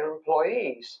owned by their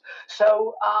employees.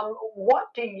 So,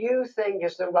 what do you think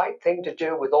is the right thing to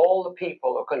do with all the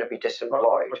people who are going to be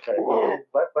disemployed? Okay, well,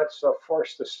 let's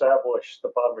first establish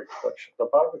the boundary condition. The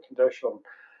boundary condition,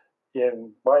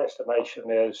 in my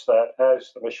estimation, is that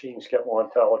as the machines get more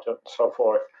intelligent and so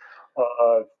forth,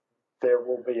 there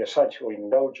will be essentially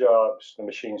no jobs the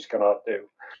machines cannot do.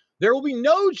 There will be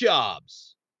no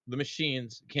jobs the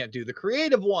machines can't do. The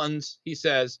creative ones, he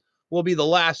says, will be the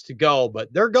last to go,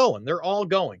 but they're going. They're all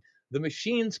going. The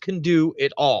machines can do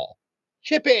it all.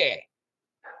 Chippy!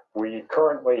 We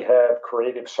currently have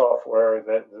creative software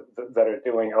that are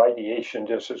doing ideation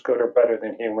just as good or better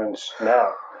than humans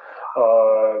now.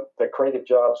 The creative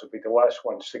jobs will be the last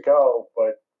ones to go,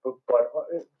 but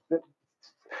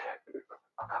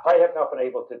I have not been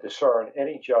able to discern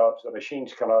any jobs the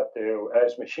machines cannot do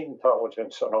as machine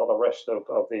intelligence and all the rest of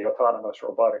the autonomous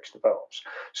robotics develops.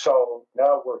 So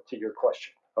now we're to your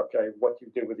question, okay, what do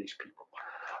you do with these people?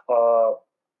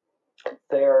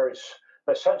 There's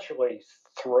essentially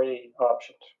three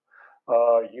options.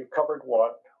 You covered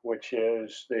one, which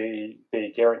is the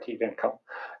guaranteed income.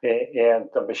 And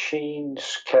the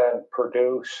machines can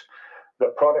produce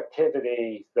the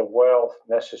productivity, the wealth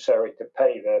necessary to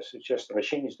pay this. It's just the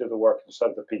machines do the work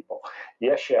instead of the people.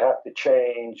 Yes, you have to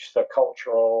change the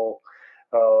cultural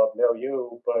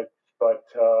milieu, but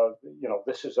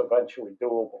this is eventually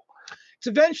doable. It's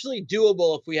eventually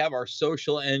doable if we have our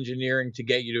social engineering to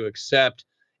get you to accept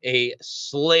a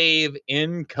slave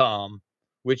income,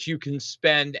 which you can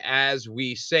spend as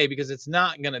we say, because it's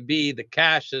not going to be the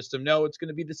cash system. No, it's going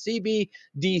to be the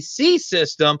CBDC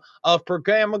system of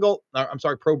programmable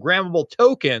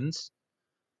tokens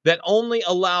that only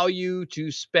allow you to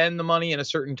spend the money in a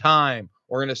certain time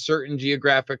or in a certain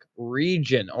geographic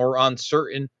region or on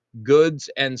certain goods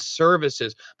and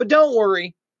services. But don't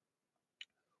worry.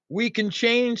 We can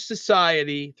change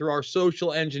society through our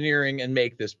social engineering and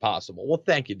make this possible. Well,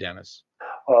 thank you, Dennis.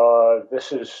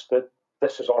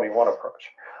 This is only one approach.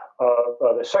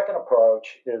 The second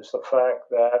approach is the fact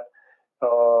that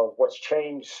what's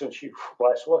changed since you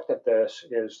last looked at this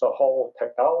is the whole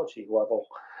technology level,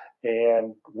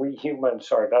 and we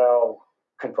humans are now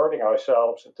converting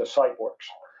ourselves into cyborgs.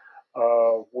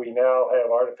 We now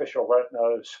have artificial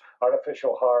retinas,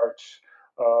 artificial hearts.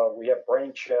 We have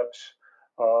brain chips.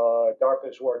 DARPA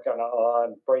is working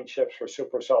on brain chips for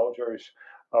super soldiers.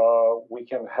 We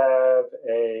can have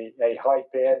a high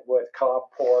bandwidth COM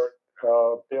port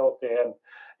built in,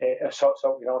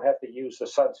 so we don't have to use the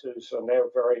sensors, and they're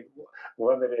very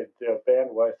limited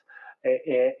bandwidth.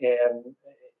 And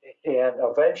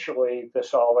eventually,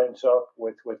 this all ends up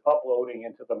with uploading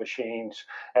into the machines.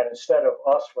 And instead of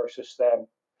us versus them,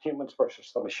 humans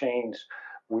versus the machines,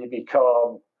 we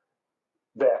become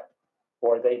them,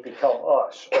 or they become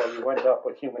us, or you end up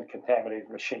with human contaminated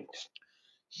machines.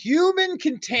 Human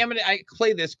contaminated. I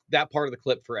play that part of the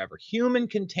clip forever. Human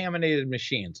contaminated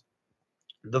machines.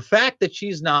 The fact that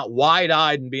she's not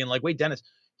wide-eyed and being like, wait, Dennis,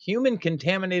 human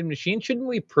contaminated machines, shouldn't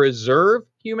we preserve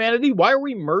humanity? Why are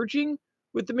we merging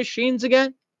with the machines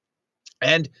again?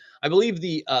 And I believe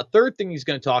the third thing he's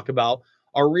going to talk about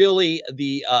are really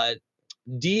the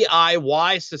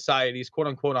DIY societies, quote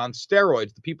unquote, on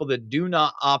steroids, the people that do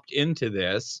not opt into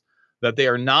this, that they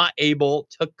are not able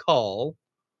to cull,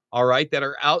 all right, that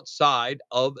are outside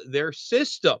of their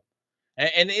system.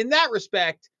 And in that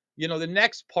respect, the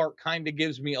next part kind of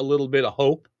gives me a little bit of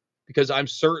hope, because I'm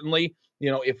certainly,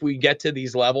 if we get to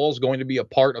these levels, going to be a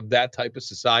part of that type of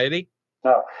society.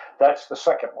 Now, that's the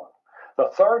second one. The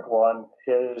third one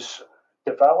is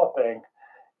developing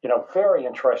in a very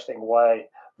interesting way,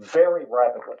 very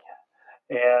rapidly.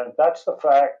 And that's the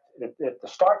fact, it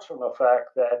starts from the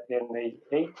fact that in the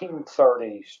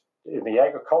 1830s, in the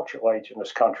agricultural age in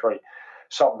this country,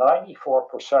 some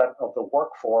 94% of the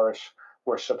workforce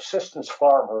were subsistence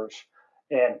farmers,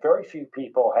 and very few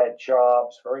people had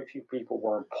jobs, very few people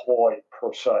were employed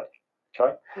per se.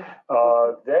 Okay.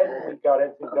 Then we got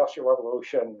into the Industrial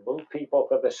Revolution, moved people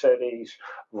to the cities,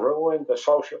 ruined the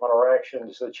social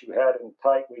interactions that you had in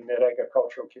tightly knit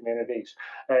agricultural communities,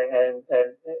 and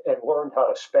learned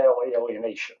how to spell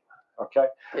alienation. Okay.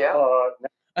 Yeah.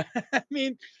 I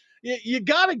mean, you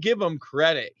got to give him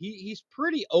credit. He's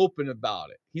pretty open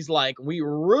about it. He's like, we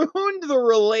ruined the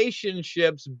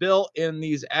relationships built in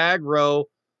these agro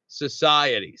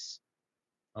societies.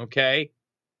 Okay.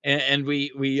 And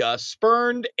we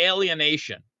spurned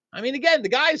alienation. I mean, again, the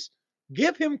guys,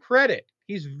 give him credit.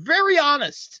 He's very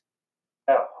honest.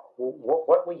 Now,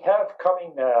 what we have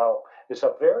coming now is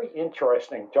a very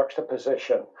interesting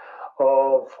juxtaposition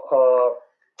of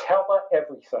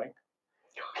tele-everything.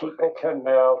 People can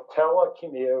now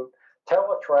telecommute,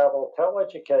 teletravel,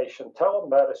 teleeducation,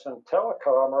 telemedicine,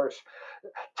 telecommerce,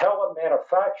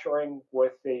 telemanufacturing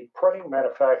with the printing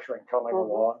manufacturing coming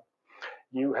along.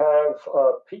 You have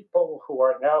people who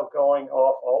are now going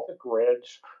off all the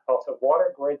grids, off the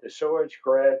water grid, the sewage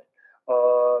grid,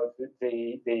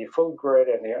 the food grid,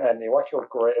 and the electrical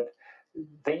grid.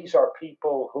 These are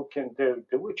people who can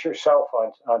do it yourself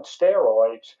on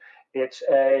steroids. It's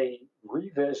a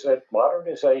revisit,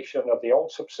 modernization of the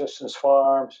old subsistence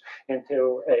farms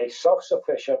into a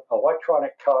self-sufficient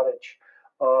electronic cottage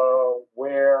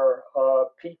where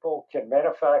people can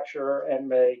manufacture and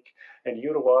make and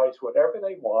utilize whatever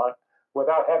they want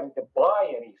without having to buy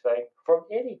anything from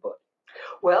anybody.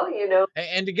 Well, you know.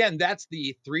 And again, that's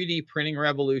the 3D printing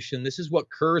revolution. This is what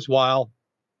Kurzweil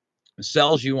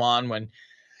sells you on when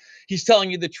he's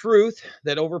telling you the truth,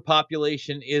 that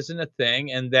overpopulation isn't a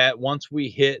thing, and that once we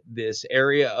hit this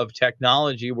area of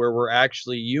technology where we're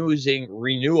actually using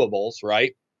renewables,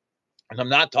 right? And I'm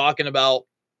not talking about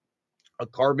a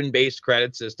carbon-based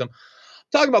credit system.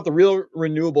 I'm talking about the real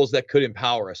renewables that could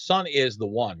empower us. Sun is the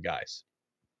one, guys.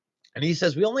 And he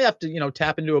says we only have to,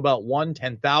 tap into about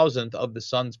 1/10,000th of the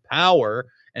sun's power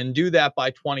and do that by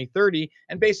 2030.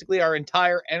 And basically our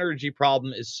entire energy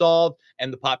problem is solved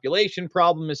and the population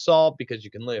problem is solved because you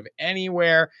can live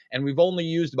anywhere. And we've only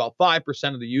used about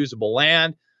 5% of the usable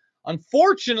land.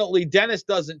 Unfortunately, Dennis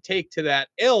doesn't take to that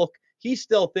ilk. He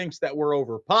still thinks that we're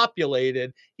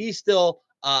overpopulated. He still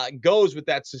goes with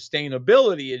that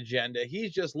sustainability agenda.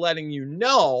 He's just letting you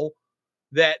know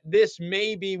that this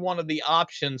may be one of the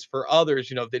options for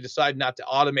others, if they decide not to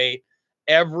automate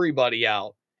everybody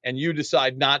out and you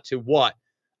decide not to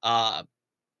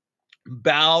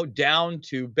bow down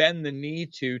to, bend the knee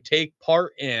to, take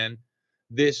part in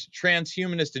this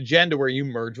transhumanist agenda where you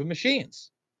merge with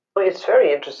machines. Well, it's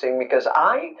very interesting because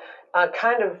I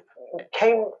kind of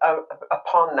came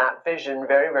upon that vision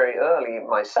very, very early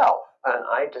myself. And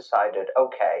I decided,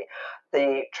 okay,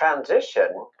 the transition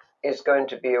is going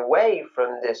to be away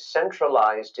from this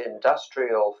centralized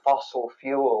industrial fossil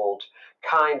fueled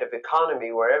kind of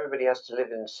economy where everybody has to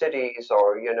live in cities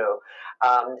or,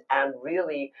 and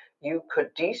really you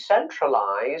could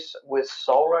decentralize with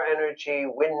solar energy,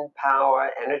 wind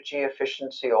power, energy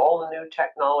efficiency, all the new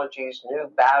technologies, new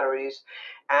batteries,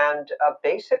 and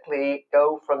basically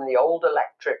go from the old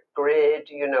electric grid,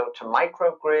 to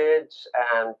microgrids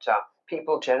and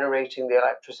people generating the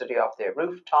electricity off their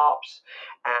rooftops.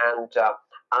 And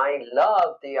I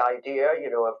love the idea,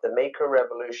 of the Maker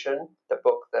Revolution, the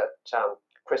book that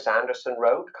Chris Anderson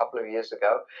wrote a couple of years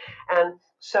ago. And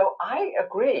so I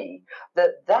agree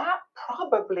that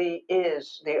probably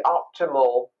is the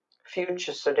optimal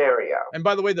future scenario. And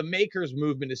by the way, the makers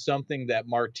movement is something that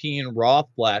Martine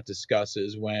Rothblatt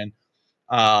discusses when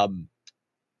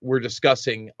we're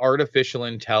discussing artificial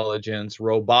intelligence,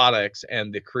 robotics,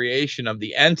 and the creation of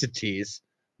the entities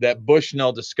that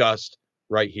Bushnell discussed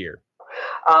right here.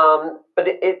 But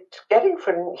it's getting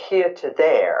from here to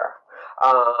there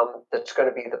that's going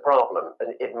to be the problem.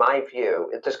 In my view,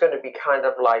 there's going to be kind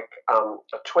of like a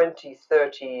 20,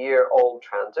 30-year-old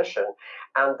transition.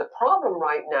 And the problem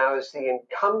right now is the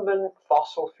incumbent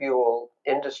fossil fuel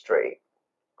industry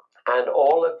and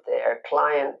all of their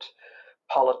client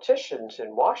politicians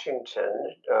in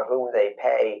Washington, whom they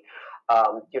pay,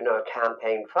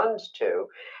 campaign funds to.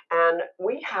 And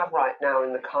we have right now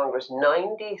in the Congress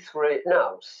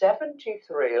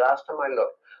 73, last time I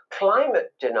looked,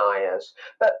 climate deniers.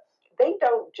 But they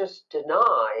don't just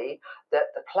deny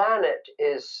that the planet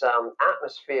is,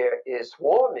 atmosphere is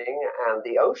warming and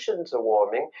the oceans are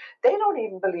warming. They don't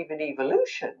even believe in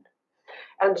evolution.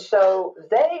 And so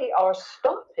they are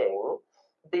stopping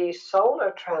the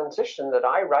solar transition that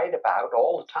I write about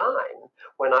all the time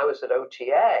when I was at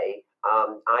OTA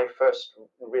I first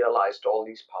realized all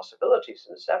these possibilities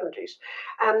in the 70s.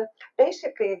 And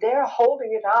basically, they're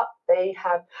holding it up.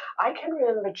 I can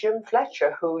remember Jim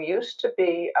Fletcher, who used to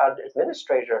be an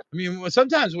administrator. I mean,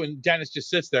 sometimes when Dennis just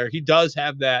sits there, he does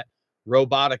have that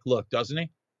robotic look, doesn't he?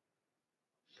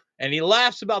 And he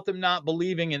laughs about them not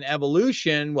believing in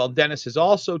evolution. Well, Dennis has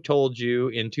also told you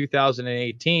in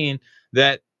 2018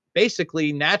 that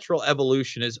basically natural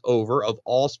evolution is over of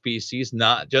all species,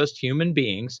 not just human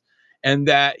beings, and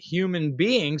that human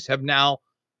beings have now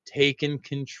taken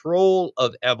control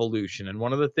of evolution. And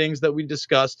one of the things that we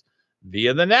discussed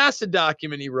via the NASA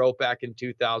document he wrote back in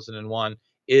 2001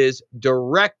 is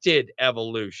directed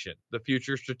evolution, the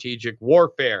future strategic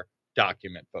warfare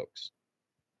document, folks.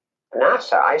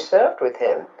 NASA, I served with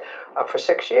him for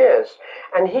 6 years.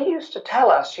 And he used to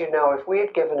tell us, if we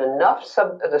had given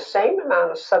the same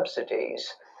amount of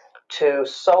subsidies to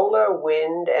solar,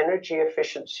 wind, energy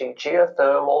efficiency,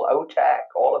 geothermal, OTAC,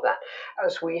 all of that,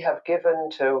 as we have given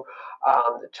to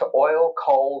oil,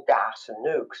 coal, gas, and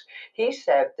nukes. He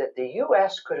said that the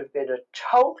U.S. could have been a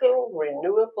total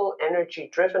renewable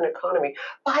energy-driven economy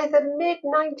by the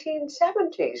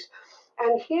mid-1970s.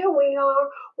 And here we are,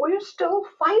 we're still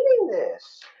fighting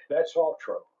this. That's all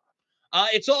true.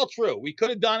 It's all true. We could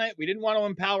have done it. We didn't want to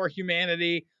empower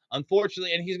humanity,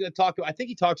 unfortunately. And he's going to talk about, I think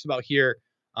he talks about here,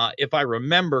 if I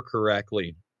remember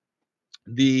correctly,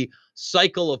 the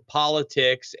cycle of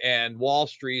politics and Wall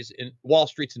Street's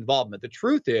involvement. The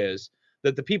truth is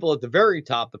that the people at the very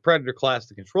top, the predator class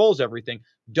that controls everything,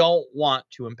 don't want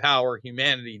to empower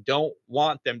humanity, don't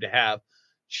want them to have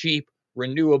cheap,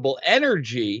 renewable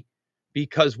energy,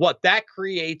 because what that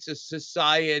creates a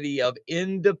society of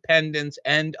independence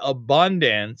and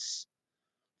abundance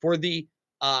for the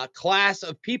class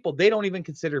of people they don't even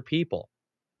consider people.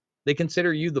 They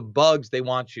consider you the bugs they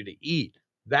want you to eat.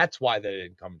 That's why they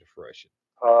didn't come to fruition.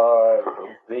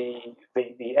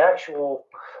 The actual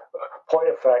point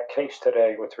of fact case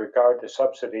today with regard to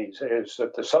subsidies is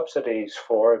that the subsidies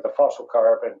for the fossil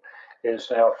carbon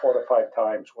is now 4 to 5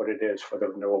 times what it is for the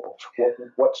renewables.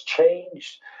 What's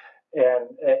changed,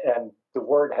 and the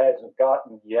word hasn't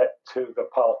gotten yet to the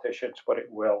politicians, but it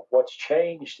will. What's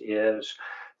changed is,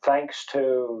 thanks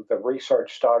to the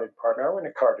research started primarily in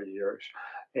the Carter years,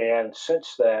 and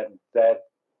since then, that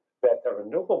the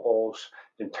renewables,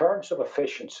 in terms of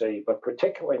efficiency, but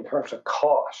particularly in terms of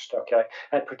cost, okay,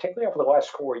 and particularly over the last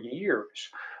 4 years,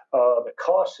 the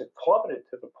costs have plummeted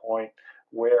to the point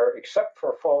where, except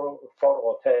for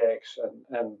photovoltaics,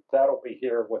 and that'll be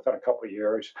here within a couple of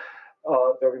years,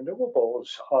 the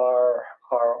renewables are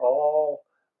all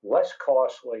less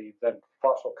costly than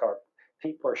fossil carbon.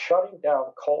 People are shutting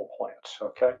down coal plants,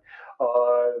 okay?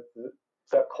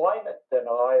 The climate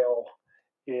denial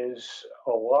is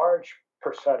a large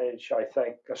percentage, I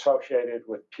think, associated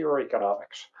with pure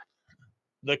economics.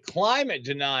 The climate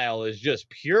denial is just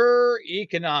pure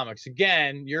economics.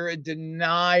 Again, you're a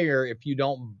denier if you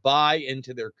don't buy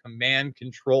into their command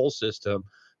control system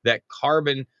that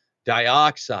carbon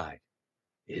dioxide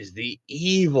is the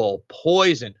evil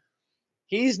poison.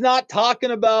 He's not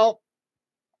talking about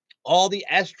all the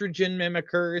estrogen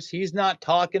mimickers. He's not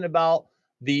talking about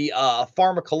the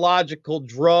pharmacological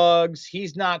drugs.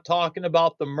 He's not talking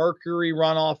about the mercury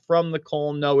runoff from the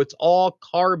coal. No, it's all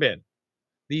carbon.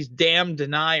 These damn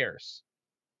deniers.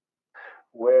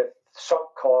 With sunk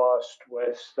cost,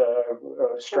 with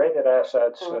stranded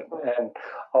assets, and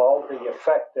all the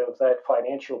effect of that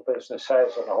financial business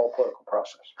has on the whole political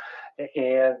process.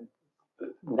 And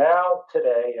now,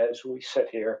 today, as we sit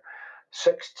here,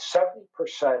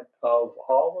 70% of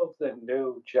all of the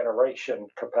new generation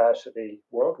capacity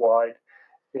worldwide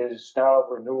is now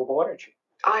renewable energy.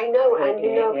 I know, and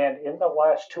in the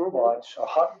last 2 months,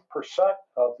 100%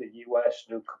 of the U.S.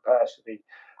 new capacity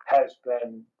has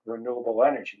been renewable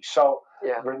energy. So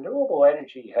renewable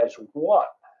energy has won,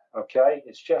 okay?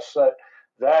 It's just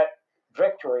that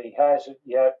victory hasn't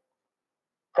yet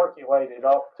percolated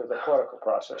up to the political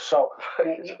process. So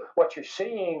what you're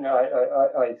seeing,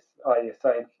 I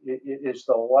think, is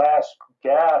the last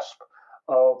gasp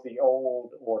of the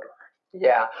old order.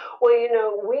 Yeah,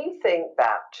 well, we think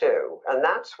that too, and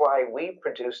that's why we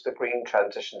produced the Green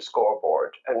Transition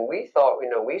Scoreboard. And we thought,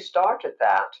 we started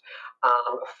that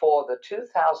for the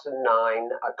 2009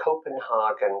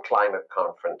 Copenhagen Climate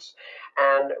Conference,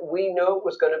 and we knew it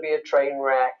was going to be a train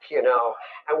wreck,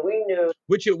 and we knew.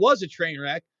 Which it was a train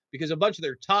wreck, because a bunch of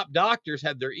their top doctors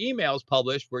had their emails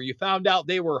published where you found out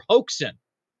they were hoaxing.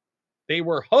 They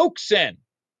were hoaxing.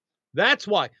 That's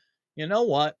why. You know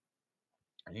what?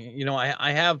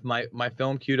 I have my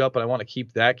film queued up, and I want to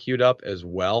keep that queued up as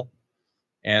well.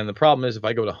 And the problem is if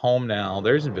I go to home now,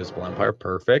 there's Invisible Empire.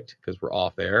 Perfect, because we're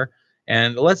off air.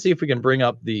 And let's see if we can bring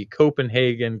up the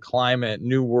Copenhagen Climate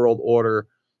New World Order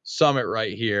Summit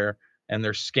right here and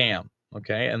their scam,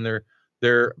 okay? And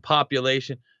their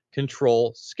population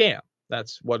control scam.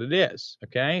 That's what it is,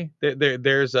 okay?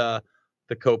 There's the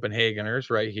Copenhageners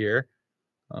right here,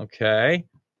 okay?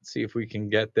 Let's see if we can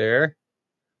get there.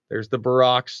 There's the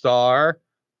Baroque Star.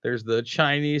 There's the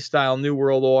Chinese-style New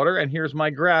World Order. And here's my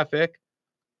graphic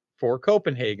for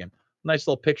Copenhagen. Nice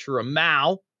little picture of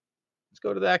Mao. Let's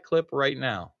go to that clip right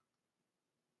now.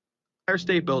 Empire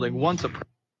State Building, once a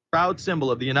proud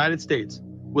symbol of the United States,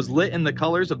 was lit in the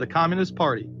colors of the Communist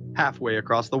Party halfway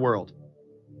across the world.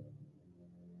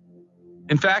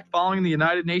 In fact, following the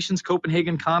United Nations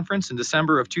Copenhagen Conference in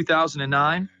December of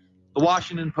 2009, the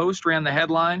Washington Post ran the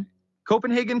headline,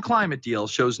 "Copenhagen Climate Deal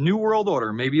Shows New World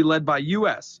Order May Be Led by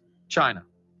U.S., China."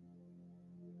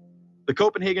 The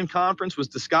Copenhagen Conference was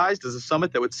disguised as a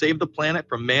summit that would save the planet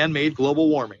from man-made global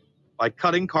warming by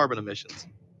cutting carbon emissions.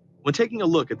 When taking a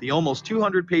look at the almost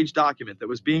 200-page document that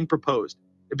was being proposed,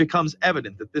 it becomes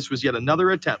evident that this was yet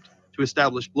another attempt to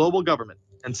establish global government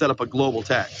and set up a global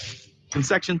tax. In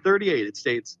Section 38, it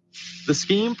states, "The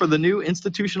scheme for the new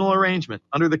institutional arrangement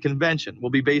under the convention will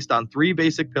be based on three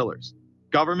basic pillars: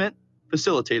 government,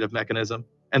 facilitative mechanism,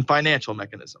 and financial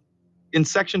mechanism." In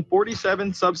Section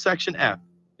 47, subsection F,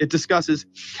 it discusses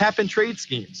cap-and-trade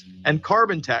schemes and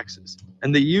carbon taxes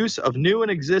and the use of new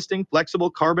and existing flexible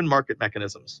carbon market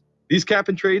mechanisms. These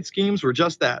cap-and-trade schemes were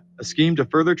just that, a scheme to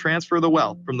further transfer the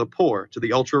wealth from the poor to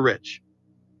the ultra-rich.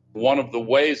 One of the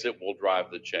ways it will drive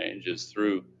the change is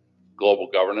through global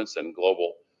governance and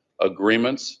global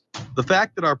agreements. The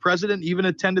fact that our president even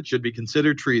attended should be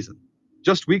considered treason.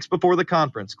 Just weeks before the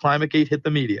conference, ClimateGate hit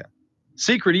the media.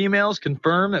 Secret emails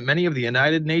confirm that many of the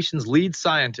United Nations lead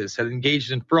scientists had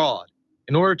engaged in fraud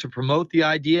in order to promote the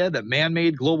idea that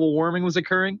man-made global warming was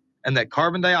occurring and that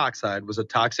carbon dioxide was a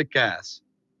toxic gas.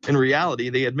 In reality,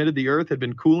 they admitted the Earth had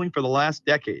been cooling for the last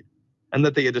decade and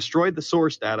that they had destroyed the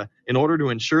source data in order to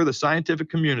ensure the scientific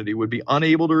community would be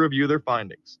unable to review their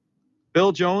findings.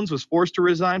 Bill Jones was forced to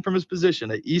resign from his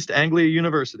position at East Anglia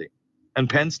University, and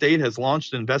Penn State has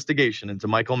launched an investigation into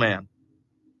Michael Mann.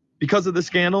 Because of the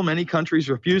scandal, many countries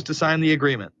refused to sign the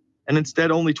agreement, and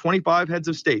instead only 25 heads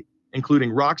of state,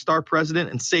 including rock star president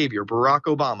and savior Barack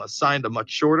Obama, signed a much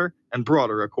shorter and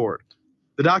broader accord.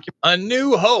 The document, "A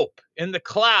New Hope in the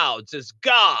Clouds is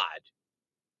God,"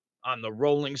 on the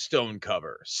Rolling Stone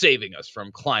cover, saving us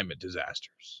from climate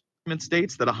disasters.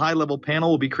 States that a high-level panel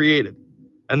will be created,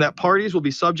 and that parties will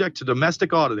be subject to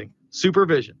domestic auditing,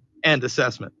 supervision, and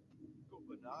assessment.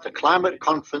 The climate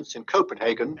conference in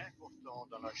Copenhagen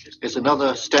is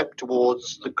another step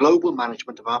towards the global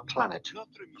management of our planet.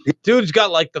 Dude's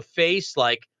got like the face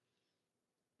like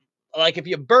if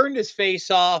you burned his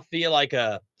face off via like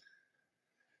an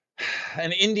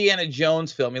Indiana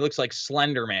Jones film, he looks like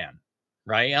Slender Man,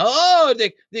 right? Oh,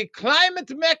 the climate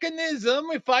mechanism,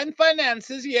 we find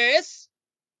finances, yes.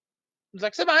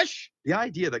 Like so much. The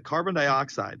idea that carbon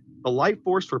dioxide, the life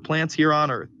force for plants here on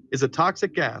Earth, is a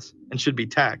toxic gas and should be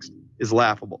taxed is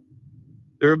laughable.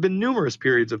 There have been numerous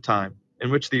periods of time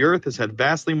in which the Earth has had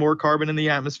vastly more carbon in the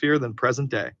atmosphere than present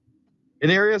day. In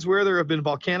areas where there have been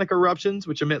volcanic eruptions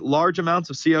which emit large amounts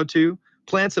of CO2,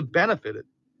 plants have benefited,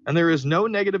 and there is no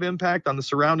negative impact on the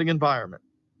surrounding environment,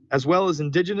 as well as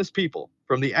indigenous people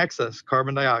from the excess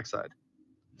carbon dioxide.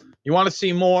 You want to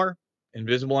see more?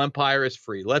 Invisible Empire is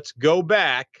free. Let's go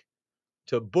back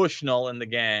to Bushnell and the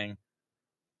gang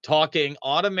talking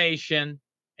automation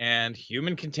and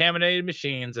human-contaminated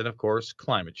machines and, of course,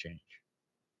 climate change.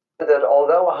 That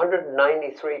although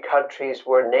 193 countries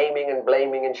were naming and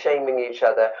blaming and shaming each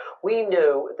other, we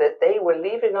knew that they were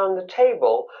leaving on the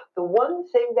table the one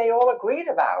thing they all agreed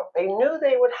about. They knew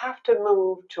they would have to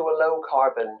move to a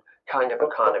low-carbon kind of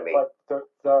economy. But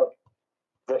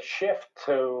the shift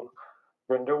to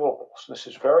renewables, this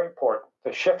is very important,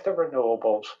 the shift to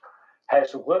renewables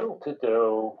has little to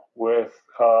do with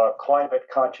climate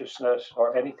consciousness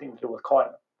or anything to do with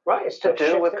climate. Right, it's to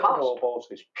do with cost.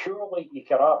 Renewables is purely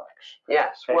economics.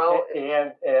 Yes, well,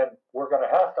 and we're going to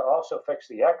have to also fix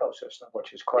the ecosystem,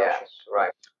 which is crashing. Yes,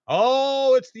 right.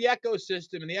 Oh, it's the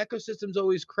ecosystem, and the ecosystem's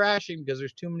always crashing because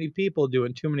there's too many people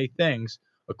doing too many things,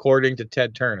 according to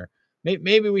Ted Turner.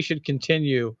 Maybe we should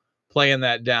continue playing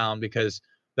that down because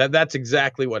that's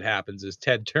exactly what happens. Is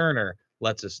Ted Turner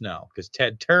lets us know, because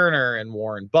Ted Turner and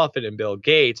Warren Buffett and Bill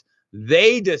Gates,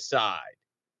 they decide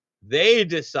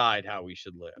how we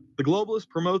should live. The globalists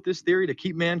promote this theory to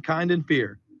keep mankind in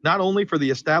fear, not only for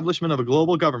the establishment of a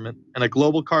global government and a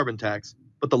global carbon tax,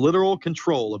 but the literal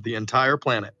control of the entire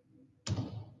planet.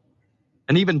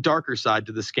 An even darker side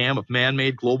to the scam of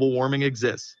man-made global warming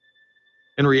exists.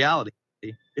 In reality,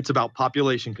 it's about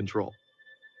population control.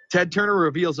 Ted Turner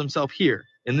reveals himself here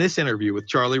in this interview with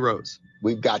Charlie Rose.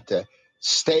 We've got to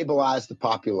stabilize the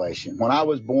population. When I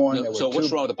was born, there were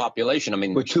what's wrong with the population? I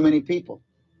mean, with too many people.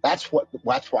 That's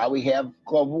why we have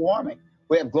global warming.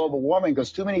 We have global warming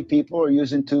because too many people are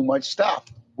using too much stuff.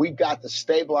 We've got to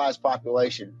stabilize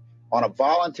population on a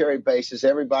voluntary basis.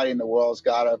 Everybody in the world's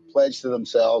got to pledge to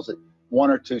themselves that 1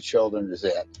 or 2 children is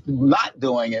it. Not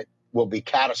doing it will be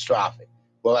catastrophic.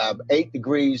 We'll have 8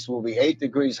 degrees. We'll be 8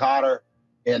 degrees hotter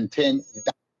in 10.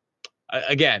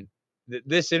 Again,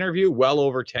 this interview, well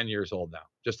over 10 years old now,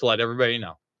 just to let everybody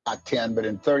know. Not 10, but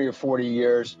in 30 or 40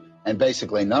 years, and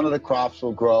basically none of the crops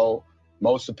will grow.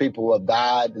 Most of the people will have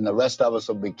died, and the rest of us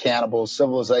will be cannibals.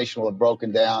 Civilization will have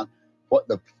broken down. What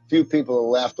the few people who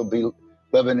are left will be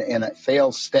living in a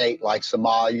failed state like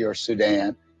Somalia or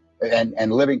Sudan,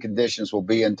 and living conditions will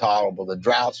be intolerable. The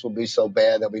droughts will be so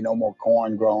bad there'll be no more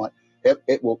corn growing.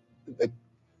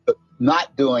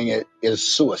 Not doing it is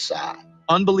suicide.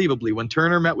 Unbelievably, when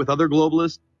Turner met with other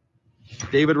globalists,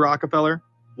 David Rockefeller,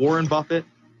 Warren Buffett,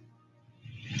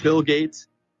 Bill Gates,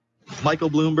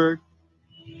 Michael Bloomberg,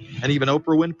 and even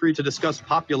Oprah Winfrey to discuss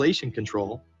population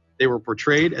control, they were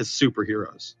portrayed as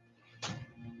superheroes.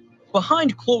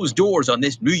 Behind closed doors on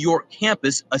this New York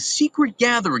campus, a secret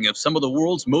gathering of some of the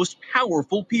world's most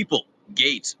powerful people.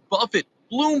 Gates, Buffett,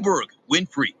 Bloomberg,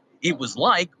 Winfrey. It was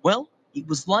like the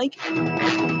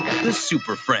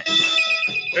Super Friends.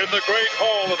 In the great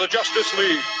hall of the Justice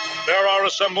League, there are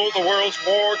assembled the world's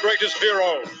 4 greatest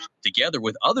heroes. Together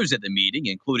with others at the meeting,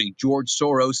 including George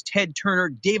Soros, Ted Turner,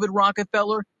 David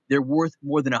Rockefeller, they're worth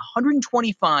more than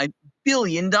 $125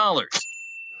 billion.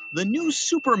 The new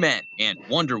Superman and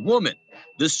Wonder Woman,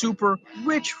 the super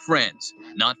rich friends,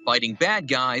 not fighting bad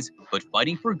guys, but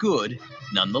fighting for good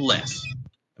nonetheless.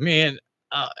 I mean,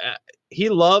 he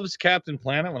loves Captain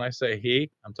Planet. When I say he,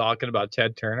 I'm talking about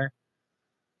Ted Turner.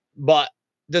 But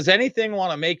does anything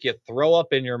want to make you throw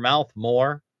up in your mouth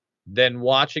more than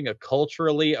watching a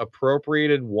culturally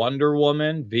appropriated Wonder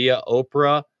Woman via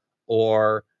Oprah,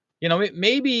 or,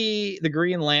 maybe the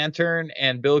Green Lantern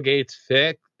and Bill Gates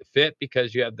fit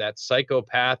because you have that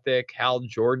psychopathic Hal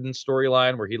Jordan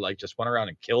storyline where he just went around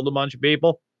and killed a bunch of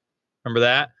people. Remember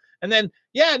that? And then,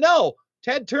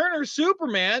 Ted Turner's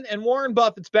Superman and Warren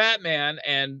Buffett's Batman.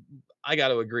 And I got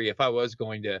to agree, if I was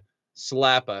going to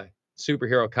slap a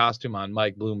superhero costume on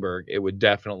Mike Bloomberg, it would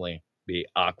definitely be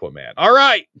Aquaman. All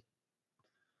right.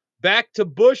 Back to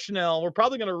Bushnell. We're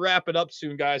probably going to wrap it up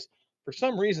soon, guys. For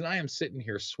some reason, I am sitting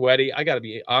here sweaty. I got to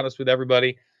be honest with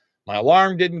everybody. My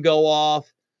alarm didn't go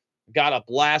off. Got up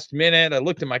last minute. I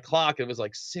looked at my clock. It was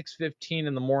like 6:15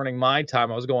 in the morning my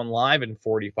time. I was going live in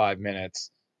 45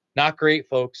 minutes. Not great,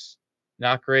 folks.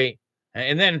 Not great.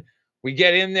 And then we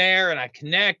get in there and I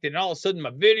connect, and all of a sudden my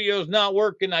video's not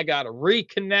working. I got to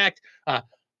reconnect.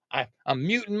 I'm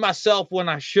muting myself when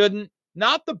I shouldn't.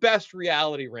 Not the best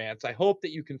reality rants. I hope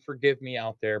that you can forgive me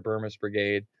out there, Burmese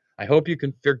Brigade. I hope you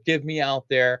can forgive me out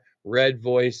there, Red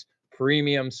Voice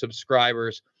premium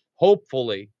subscribers.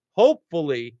 Hopefully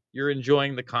you're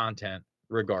enjoying the content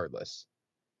regardless.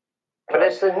 But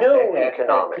it's the new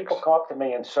economics. People come up to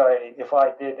me and say, if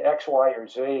I did X, Y, or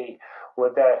Z,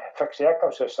 would that fix the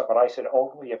ecosystem? And I said,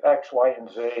 only if X, Y, and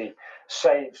Z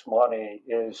saves money,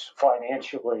 is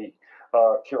financially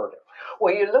curative.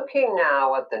 Well, you're looking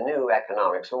now at the new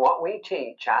economics, and what we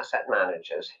teach asset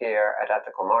managers here at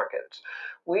Ethical Markets.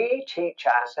 We teach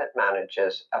asset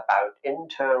managers about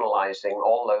internalizing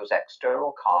all those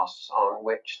external costs on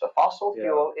which the fossil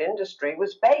fuel industry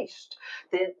was based.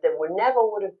 There never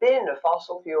would have been a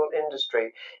fossil fuel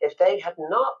industry if they had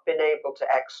not been able to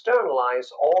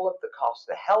externalize all of the costs,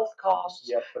 the health costs,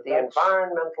 the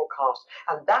environmental costs,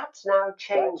 and that's now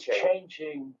changing. That's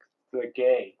changing the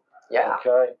game. Yeah.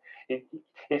 Okay.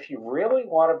 If you really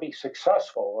want to be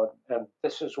successful, and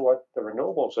this is what the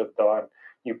renewables have done,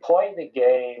 you play the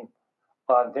game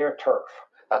on their turf.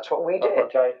 That's what we did.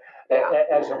 Okay. Yeah.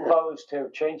 As opposed to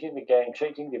changing the game,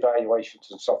 changing the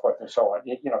evaluations and so forth and so on.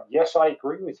 Yes, I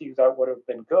agree with you. That would have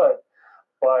been good.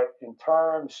 But in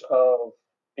terms of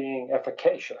being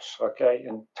efficacious, okay,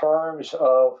 in terms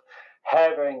of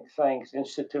having things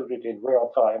instituted in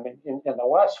real time, in the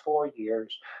last 4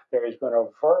 years, there has been a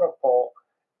vertical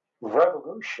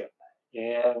revolution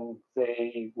in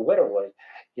the renewables,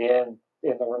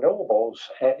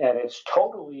 and it's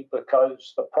totally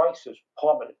because the prices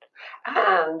plummeted.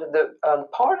 And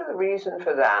part of the reason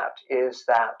for that is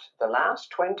that the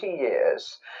last 20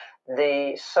 years,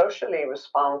 The socially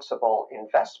responsible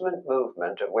investment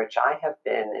movement, of which I have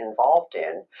been involved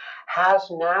in, has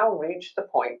now reached the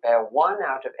point where 1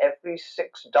 out of every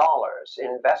 $6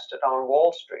 invested on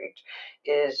Wall Street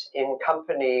is in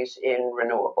companies in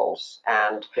renewables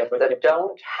and that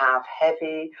don't have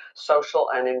heavy social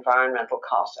and environmental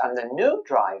costs. And the new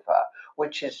driver,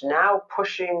 which is now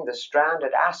pushing the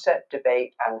stranded asset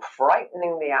debate and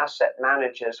frightening the asset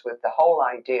managers with the whole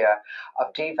idea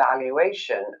of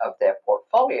devaluation of their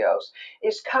portfolios,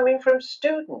 is coming from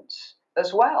students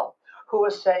as well, who are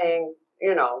saying,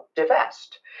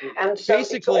 divest. And so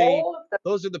basically,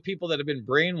 those are the people that have been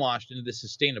brainwashed into the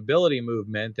sustainability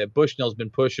movement that Bushnell's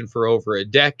been pushing for over a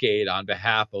decade on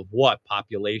behalf of what?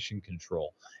 Population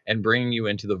control, and bringing you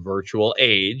into the virtual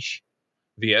age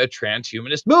via a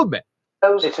transhumanist movement.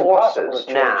 It's impossible to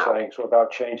change things without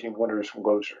changing winners and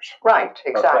losers. Right,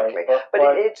 exactly. Okay?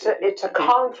 But it's a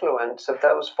confluence of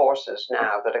those forces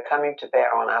now that are coming to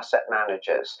bear on asset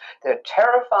managers. They're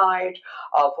terrified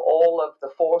of all of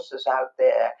the forces out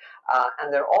there,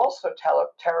 and they're also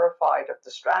terrified of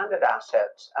the stranded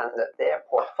assets and that their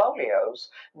portfolios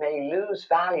may lose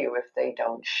value if they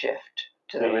don't shift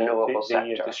to the renewable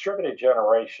sector. The distributed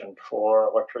generation for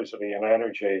electricity and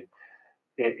energy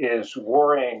is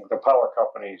worrying the power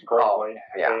companies greatly.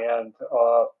 And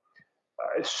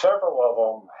several of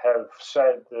them have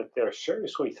said that they're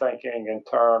seriously thinking in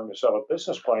terms of a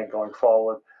business plan going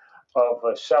forward of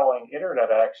selling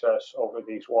internet access over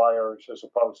these wires as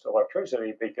opposed to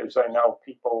electricity, because they know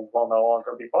people will no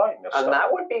longer be buying this stuff. And that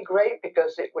would be great,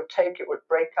 because it would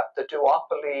break up the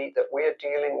duopoly that we're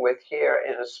dealing with here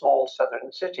in a small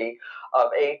southern city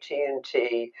of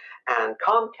AT&T and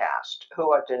Comcast,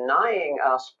 who are denying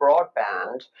us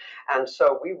broadband. And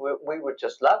so we would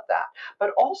just love that.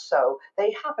 But also,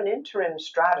 they have an interim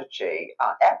strategy.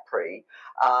 EPRI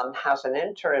has an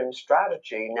interim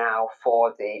strategy now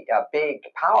for the big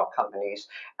power companies,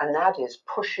 and that is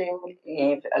pushing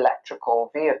electrical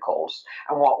vehicles.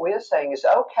 And what we're saying is,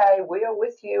 okay, we are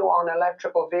with you on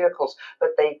electrical vehicles,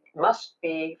 but they must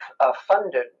be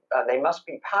funded. They must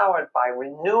be powered by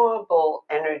renewable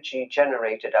energy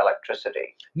generated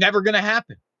electricity. Never going to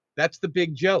happen. That's the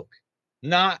big joke.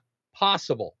 Not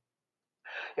possible.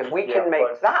 If we can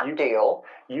make that deal,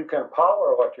 you can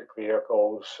power electric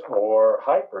vehicles or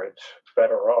hybrids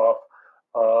better off.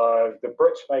 The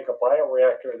Brits make a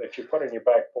bioreactor that you put in your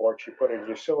back porch, you put in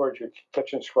your sewage, your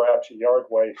kitchen scraps, your yard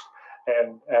waste,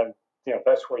 and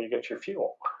that's where you get your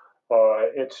fuel.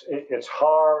 It's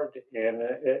hard in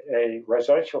a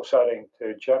residential setting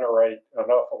to generate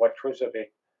enough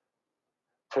electricity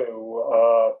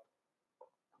to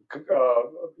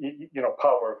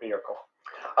power a vehicle.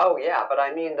 Oh yeah, but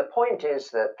I mean the point is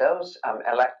that those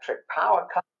electric power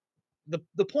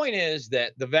the point is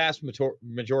that the vast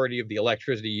majority of the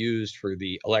electricity used for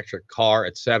the electric car,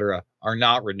 etc., are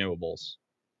not renewables.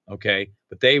 Okay,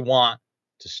 but they want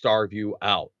to starve you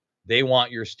out. They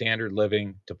want your standard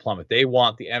living to plummet. They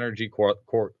want the energy cost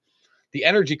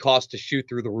to shoot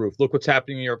through the roof. Look what's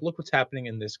happening in Europe. Look what's happening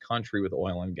in this country with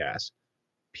oil and gas.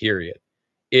 Period.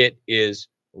 It is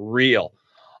real.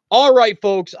 All right,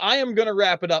 folks, I am going to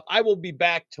wrap it up. I will be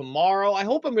back tomorrow. I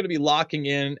hope I'm going to be locking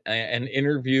in an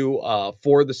interview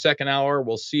for the second hour.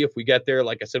 We'll see if we get there.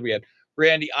 Like I said, we had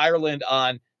Randy Ireland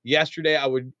on yesterday. I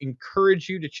would encourage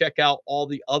you to check out all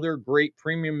the other great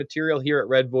premium material here at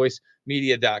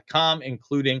redvoicemedia.com,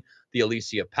 including the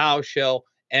Alicia Powell Show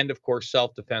and, of course,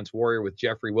 Self-Defense Warrior with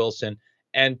Jeffrey Wilson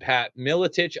and Pat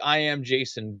Miletich. I am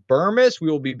Jason Burmis.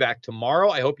 We will be back tomorrow.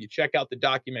 I hope you check out the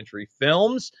documentary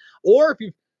films, or if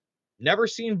you've never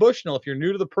seen Bushnell, if you're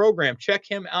new to the program, check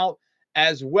him out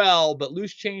as well. But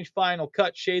Loose Change, Final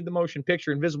Cut, Shade the Motion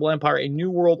Picture, Invisible Empire, A New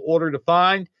World Order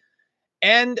Defined,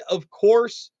 and, of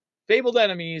course, Fabled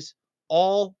Enemies,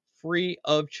 all free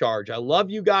of charge. I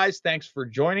love you guys. Thanks for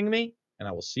joining me, and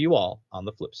I will see you all on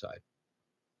the flip side.